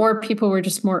think if more people were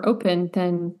just more open,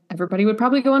 then everybody would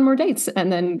probably go on more dates,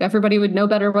 and then everybody would know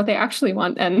better what they actually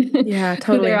want and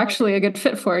who they're actually a good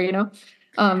fit for,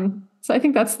 So I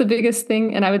think that's the biggest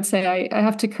thing. And I would say I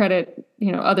have to credit,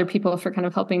 other people for kind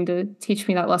of helping to teach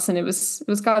me that lesson. It was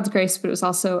God's grace, but it was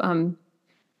also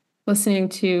listening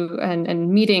to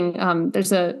and meeting.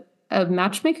 There's a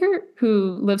matchmaker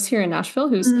who lives here in Nashville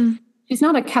who's she's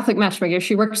not a Catholic matchmaker.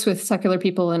 She works with secular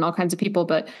people and all kinds of people,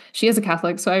 but she is a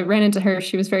Catholic. So I ran into her.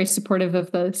 She was very supportive of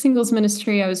the singles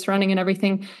ministry I was running and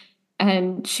everything.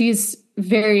 And she's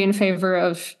very in favor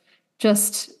of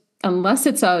just, unless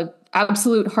it's a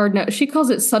absolute hard no, she calls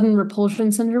it sudden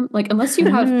repulsion syndrome. Like, unless you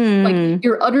have, like,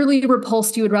 you're utterly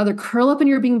repulsed, you would rather curl up in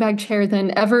your beanbag chair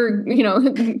than ever, you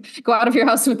know, go out of your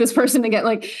house with this person again.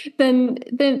 Like, then,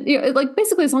 you know, like,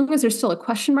 basically, as long as there's still a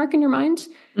question mark in your mind,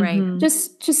 right,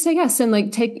 just say yes and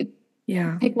like take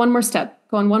one more step,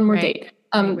 go on one more date.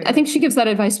 I think she gives that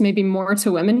advice maybe more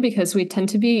to women because we tend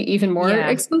to be even more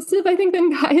exclusive, I think, than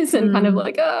guys, and kind of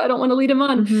like, I don't want to lead him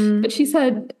on. But she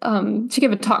said, she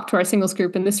gave a talk to our singles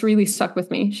group, and this really stuck with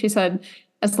me. She said,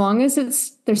 as long as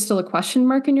there's still a question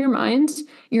mark in your mind,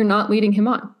 you're not leading him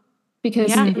on,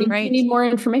 because you need more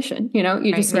information. You know,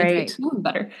 you just need to know him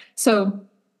better. So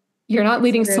you're not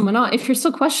leading someone on. If you're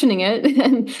still questioning it,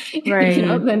 and you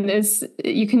know, then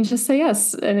you can just say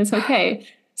yes, and it's okay.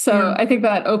 So I think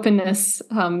that openness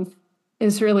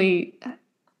is really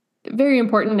very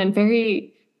important and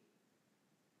very,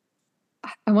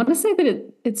 I want to say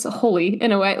that it's holy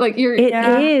in a way. Like it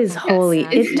is holy.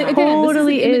 It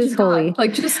totally is holy.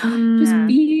 Like just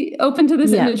be open to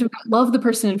this image of God. Love the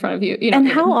person in front of you. You know, and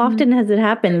how often has it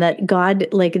happened that God,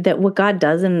 like that what God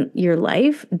does in your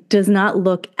life does not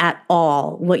look at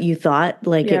all what you thought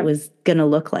like it was going to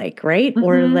look like, right?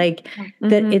 Or like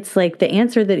that it's like the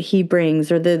answer that he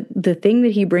brings or the thing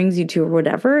that he brings you to or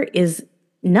whatever is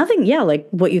nothing, like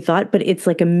what you thought, but it's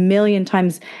like a million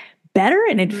times better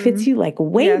and it fits you like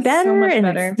way better, so much and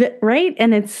better. Right.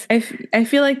 And it's I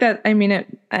feel like that. I mean,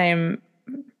 I'm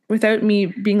without me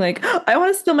being like, I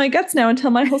want to spill my guts now and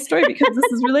tell my whole story because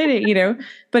this is related, you know.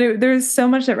 But there's so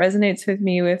much that resonates with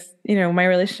me with, you know, my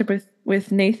relationship with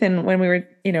Nathan when we were,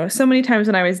 you know, so many times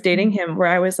when I was dating him where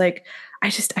I was like, I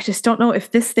just don't know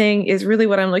if this thing is really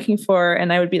what I'm looking for,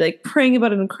 and I would be like praying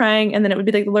about it and crying, and then it would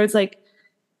be like the Lord's like,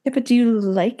 yeah, but do you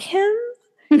like him?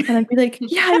 And I'd be like,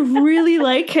 yeah, I really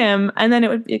like him. And then it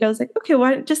would be, I was like, okay,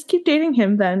 why just keep dating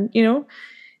him then, you know?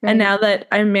 Right. And now that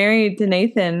I'm married to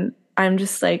Nathan, I'm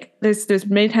just like, there's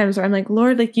many times where I'm like,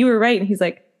 Lord, like you were right. And he's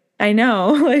like, I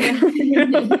know. Like, you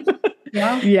know?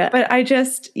 But I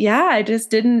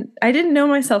didn't know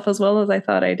myself as well as I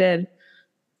thought I did.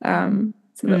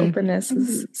 So the openness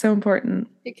is so important.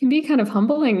 It can be kind of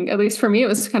humbling. At least for me, it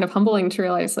was kind of humbling to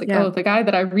realize like, oh, the guy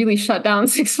that I really shut down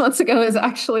 6 months ago is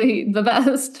actually the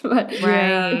best. But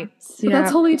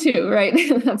that's holy too, right?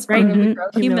 That's part of the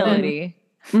growth. Humility.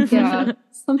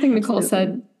 Something Nicole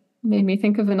said made me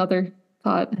think of another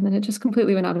thought, and then it just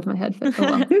completely went out of my head. But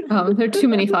there are too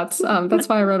many thoughts. That's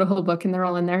why I wrote a whole book, and they're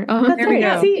all in there. That's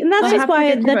right. See, and that's just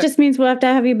why that just means we'll have to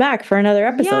have you back for another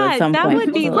episode at some point. That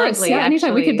would be lovely.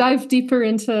 Anytime we could dive deeper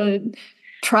into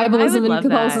tribalism and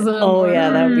Catholicism.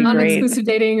 That would be great. Non-exclusive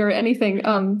dating or anything.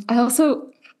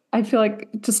 I feel like,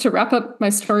 just to wrap up my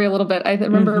story a little bit, I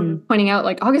remember pointing out,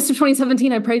 like, August of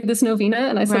 2017, I prayed this novena,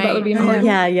 and I said that would be important.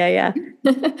 Yeah.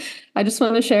 I just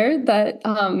want to share that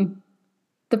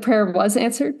the prayer was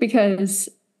answered, because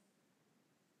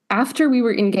after we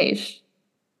were engaged,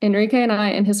 Enrique and I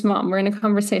and his mom were in a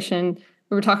conversation.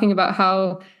 We were talking about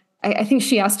how, I think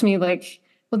she asked me, like,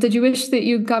 well, did you wish that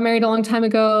you got married a long time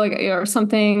ago, like, or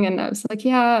something? And I was like,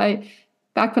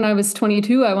 back when I was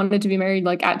 22, I wanted to be married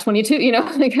like at 22, you know,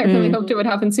 like I really hoped it would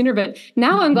happen sooner, but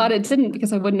now I'm glad it didn't,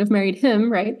 because I wouldn't have married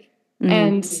him. Right.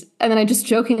 And then I just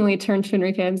jokingly turned to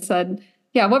Enrique and said,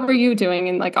 yeah, what were you doing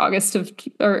in like or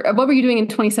what were you doing in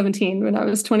 2017 when I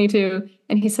was 22?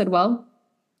 And he said, well,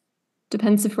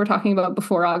 depends if we're talking about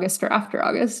before August or after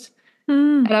August.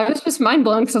 And I was just mind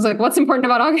blown, because I was like, what's important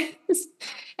about August?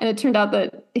 And it turned out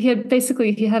that he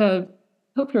had a,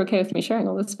 hope you're okay with me sharing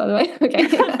all this, by the way. Okay.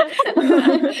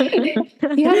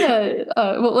 He had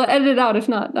we'll edit it out if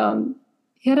not.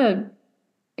 He had a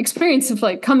experience of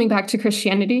like coming back to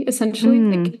Christianity, essentially,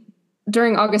 like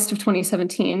during August of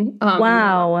 2017.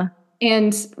 Wow.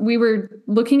 And we were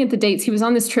looking at the dates. He was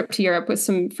on this trip to Europe with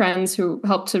some friends who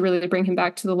helped to really bring him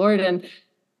back to the Lord. And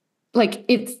like,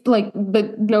 it's like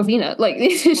the novena, like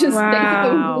it's just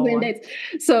the same dates.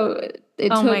 So it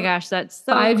took my gosh, that's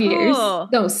so 5 cool. years.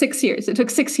 No, 6 years. It took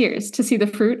 6 years to see the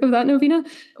fruit of that novena.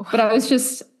 But I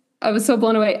was so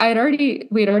blown away.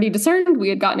 We had already discerned, we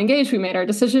had gotten engaged, we made our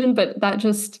decision, but that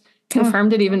just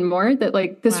confirmed it even more, that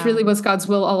like this really was God's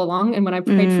will all along. And when I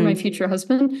prayed for my future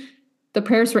husband, the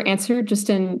prayers were answered just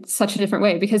in such a different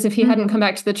way. Because if he hadn't come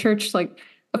back to the church, like,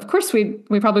 of course we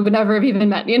probably would never have even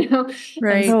met, you know?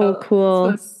 Right. So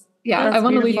cool. I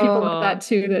want to leave people with that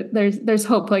too, that there's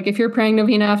hope. Like if you're praying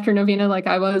novena after novena, like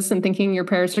I was, and thinking your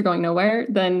prayers are going nowhere,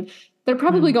 then they're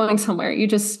probably going somewhere.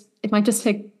 It might just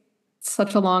take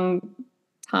such a long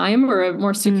time or a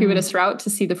more circuitous route to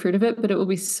see the fruit of it, but it will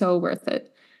be so worth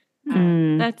it.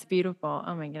 That's beautiful.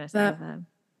 Oh my goodness, I love that.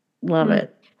 Love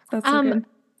it. That's so good.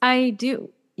 I do.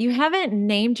 You haven't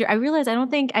named I realize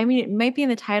it might be in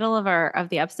the title of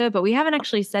the episode, but we haven't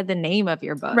actually said the name of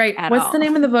your book. Right. What's the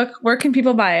name of the book? Where can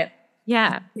people buy it?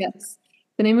 Yeah. Yes.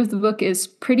 The name of the book is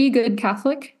Pretty Good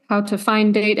Catholic: How to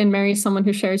Find, Date, and Marry Someone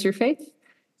Who Shares Your Faith.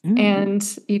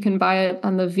 And you can buy it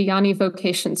on the Vianney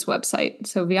Vocations website.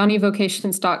 So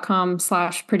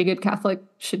vianneyvocations.com/prettygoodcatholic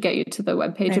should get you to the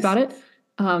webpage about it.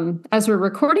 As we're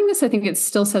recording this, I think it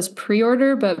still says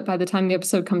pre-order, but by the time the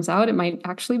episode comes out, it might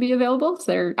actually be available.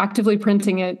 So they're actively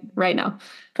printing it right now.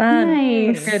 Fun.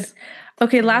 Nice. Good.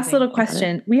 Okay, last little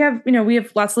question. We have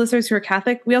lots of listeners who are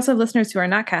Catholic. We also have listeners who are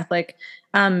not Catholic.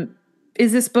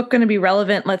 Is this book going to be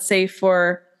relevant, let's say,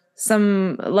 for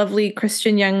some lovely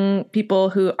Christian young people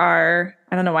who are,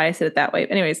 I don't know why I said it that way,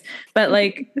 but anyways, but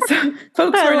like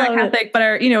folks who are not Catholic, but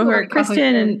are, who are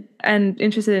Christian and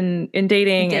interested in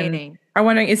dating and are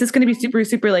wondering, is this going to be super,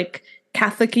 super like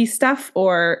Catholic-y stuff,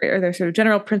 or are there sort of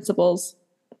general principles?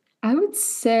 I would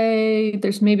say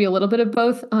there's maybe a little bit of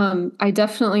both. I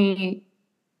definitely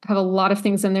have a lot of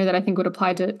things in there that I think would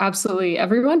apply to absolutely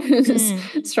everyone who's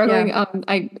struggling. Yeah.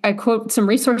 I quote some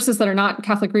resources that are not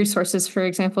Catholic resources, for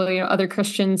example, other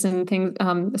Christians and things,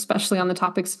 especially on the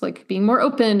topics of like being more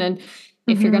open and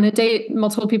if you're going to date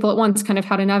multiple people at once, kind of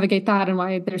how to navigate that and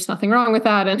why there's nothing wrong with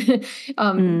that.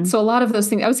 And so a lot of those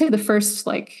things, I would say the first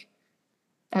like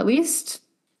at least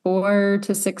 4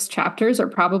 to 6 chapters are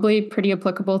probably pretty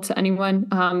applicable to anyone.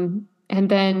 And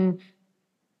then,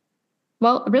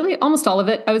 well, really almost all of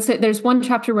it. I would say there's one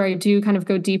chapter where I do kind of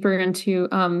go deeper into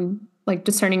like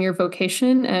discerning your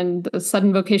vocation and the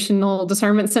sudden vocational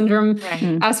discernment syndrome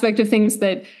aspect of things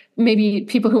that maybe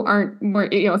people who aren't more,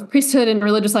 priesthood and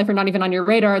religious life are not even on your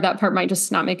radar. That part might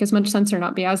just not make as much sense or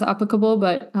not be as applicable.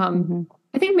 But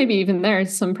I think maybe even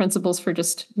there's some principles for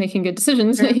just making good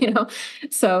decisions,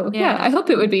 So yeah, I hope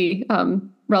it would be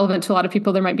relevant to a lot of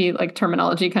people. There might be like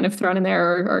terminology kind of thrown in there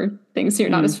or things you're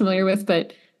not as familiar with,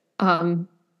 but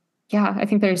I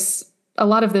think there's a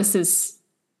lot of this is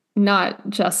not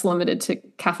just limited to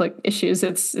Catholic issues.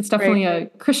 It's definitely a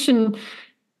Christian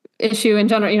issue in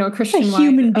general, a Christian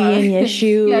human being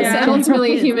issue. Yes, and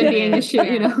ultimately a human being issue,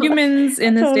 Humans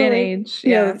in this day and age.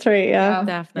 Yeah, that's right. Yeah.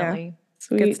 Definitely. Yeah.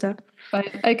 Sweet. Good stuff. But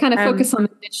I kind of focus on the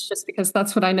niche just because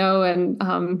that's what I know.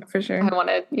 And for sure. I want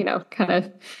to, kind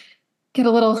of get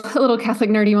a little Catholic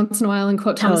nerdy once in a while and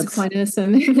quote Thomas Aquinas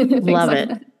and love like it.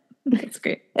 that. That's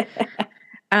great.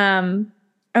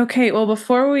 Okay, well,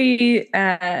 before we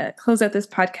close out this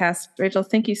podcast, Rachel,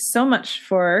 thank you so much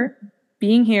for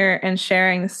being here and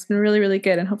sharing. This has been really, really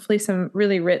good and hopefully some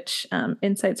really rich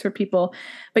insights for people.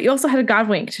 But you also had a God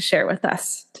wink to share with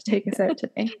us to take us out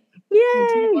today.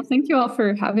 Yay! Well, thank you all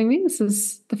for having me. This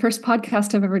is the first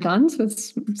podcast I've ever done. So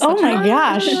it's oh my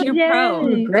gosh. You're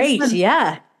pro. Great.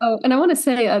 Yeah. Oh, and I want to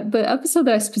say the episode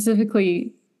that I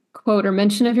specifically quote or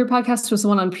mention of your podcast was the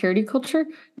one on purity culture.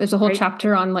 There's a whole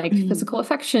chapter on like physical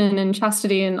affection and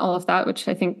chastity and all of that, which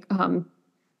I think,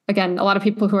 again, a lot of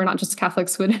people who are not just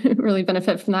Catholics would really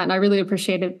benefit from that. And I really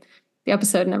appreciated the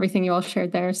episode and everything you all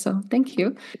shared there. So thank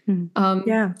you.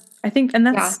 I think, and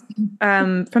that's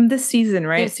from this season,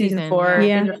 right? This season season, 4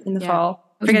 in the fall.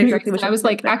 I was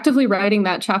like actively writing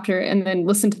that chapter and then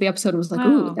listened to the episode and was like,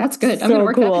 ooh, that's good. I'm going to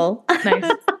work cool.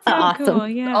 Nice. Awesome. Cool,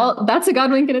 yeah. That's a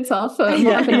God wink in itself.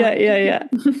 Yeah.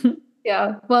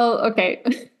 Yeah. Well, okay.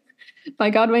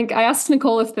 By God wink, I asked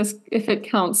Nicole if it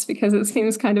counts because it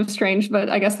seems kind of strange, but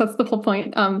I guess that's the whole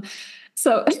point.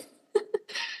 So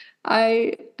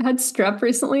I had strep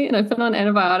recently and I've been on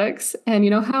antibiotics, and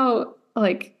you know how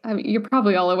you're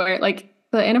probably all aware, like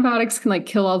the antibiotics can like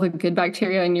kill all the good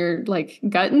bacteria in your like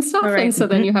gut and stuff. Right. And so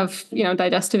then you have,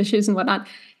 digestive issues and whatnot.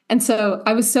 And so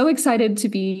I was so excited to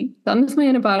be done with my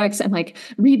antibiotics and like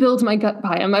rebuild my gut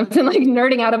biome. I've been like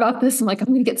nerding out about this. I'm like, I'm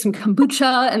going to get some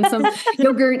kombucha and some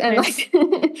yogurt and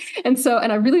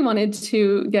and I really wanted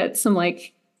to get some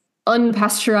like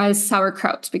unpasteurized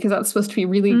sauerkraut because that's supposed to be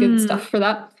really good stuff for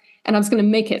that. And I was going to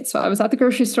make it. So I was at the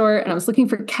grocery store and I was looking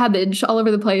for cabbage all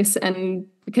over the place and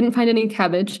I couldn't find any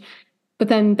cabbage. But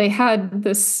then they had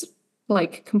this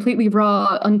like completely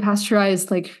raw, unpasteurized,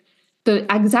 like the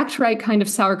exact right kind of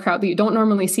sauerkraut that you don't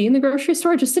normally see in the grocery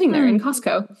store, just sitting there in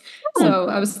Costco. So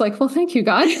I was like, well, thank you,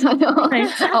 God.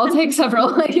 I'll take several.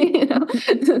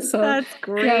 So that's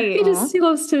great. Yeah, he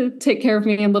loves to take care of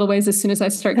me in little ways as soon as I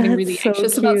start getting really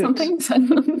anxious about something.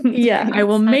 Yeah, I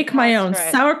will make my own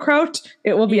sauerkraut.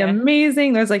 It will be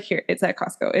amazing. There's like, here, it's at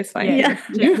Costco. It's fine.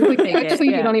 Actually,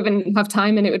 you don't even have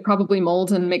time, and it would probably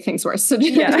mold and make things worse. So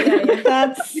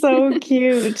That's so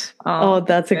cute. Oh,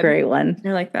 that's a great one. I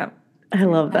like that. I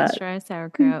love that. Dry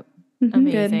sauerkraut.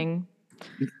 Amazing.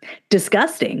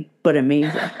 Disgusting, but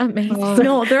amazing.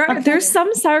 No, there's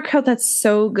some sauerkraut that's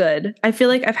so good. I feel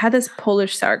like I've had this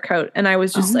Polish sauerkraut and I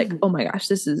was just like, oh my gosh,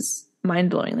 this is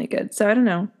mind-blowingly good. So I don't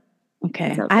know.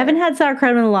 Okay. I haven't had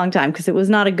sauerkraut in a long time because it was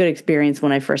not a good experience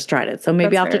when I first tried it. So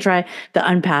maybe I'll have to try the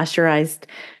unpasteurized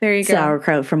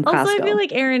sauerkraut from Costco. Also, I feel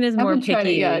like Aaron is more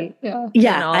picky than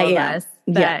all of us.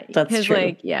 That's true.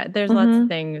 Like, there's lots of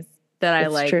things that I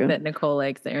like that Nicole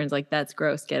likes. Aaron's like, that's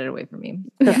gross. Get it away from me.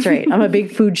 That's right. I'm a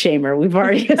big food shamer. We've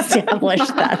already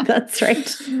established that. That's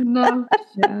right. No.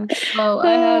 Yeah. Well,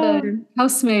 I had a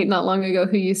housemate not long ago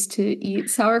who used to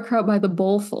eat sauerkraut by the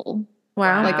bowlful.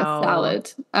 Wow. Like a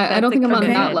salad. I don't think I'm on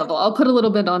that level. I'll put a little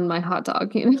bit on my hot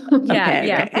dog. Put it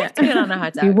on a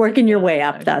hot dog. You're working your way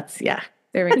up.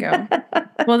 There we go.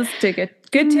 Well, let's take it.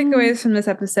 Good takeaways from this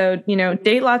episode.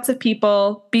 Date lots of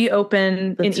people, be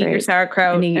open, and eat your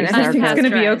sauerkraut. And everything's going to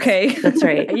be okay. That's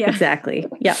right. Exactly.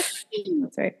 Yeah.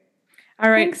 That's right. All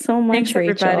right. Thanks so much,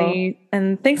 Rachel. Everybody.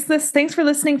 And thanks for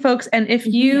listening, folks. And if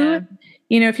you,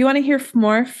 if you want to hear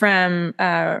more from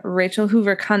Rachel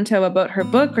Hoover Canto about her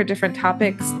book or different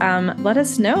topics, let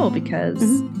us know because,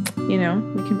 we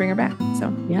can bring her back.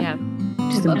 So, yeah.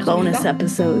 Some bonus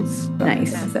episodes.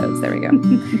 Nice. Episodes. There we go.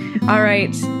 All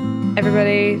right.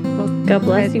 Everybody. Well, God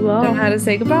bless you all. Don't know how to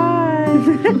say goodbye.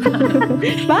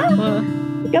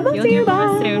 Bye. God bless you.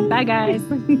 Bye. Soon. Bye, guys.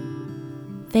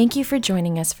 Thank you for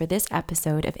joining us for this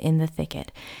episode of In the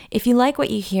Thicket. If you like what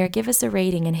you hear, give us a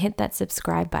rating and hit that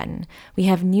subscribe button. We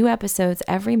have new episodes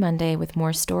every Monday with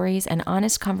more stories and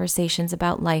honest conversations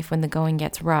about life when the going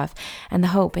gets rough and the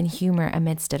hope and humor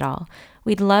amidst it all.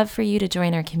 We'd love for you to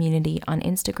join our community on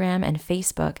Instagram and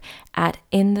Facebook at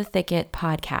In the Thicket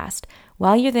Podcast.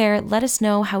 While you're there, let us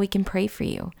know how we can pray for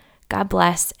you. God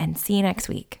bless and see you next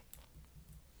week.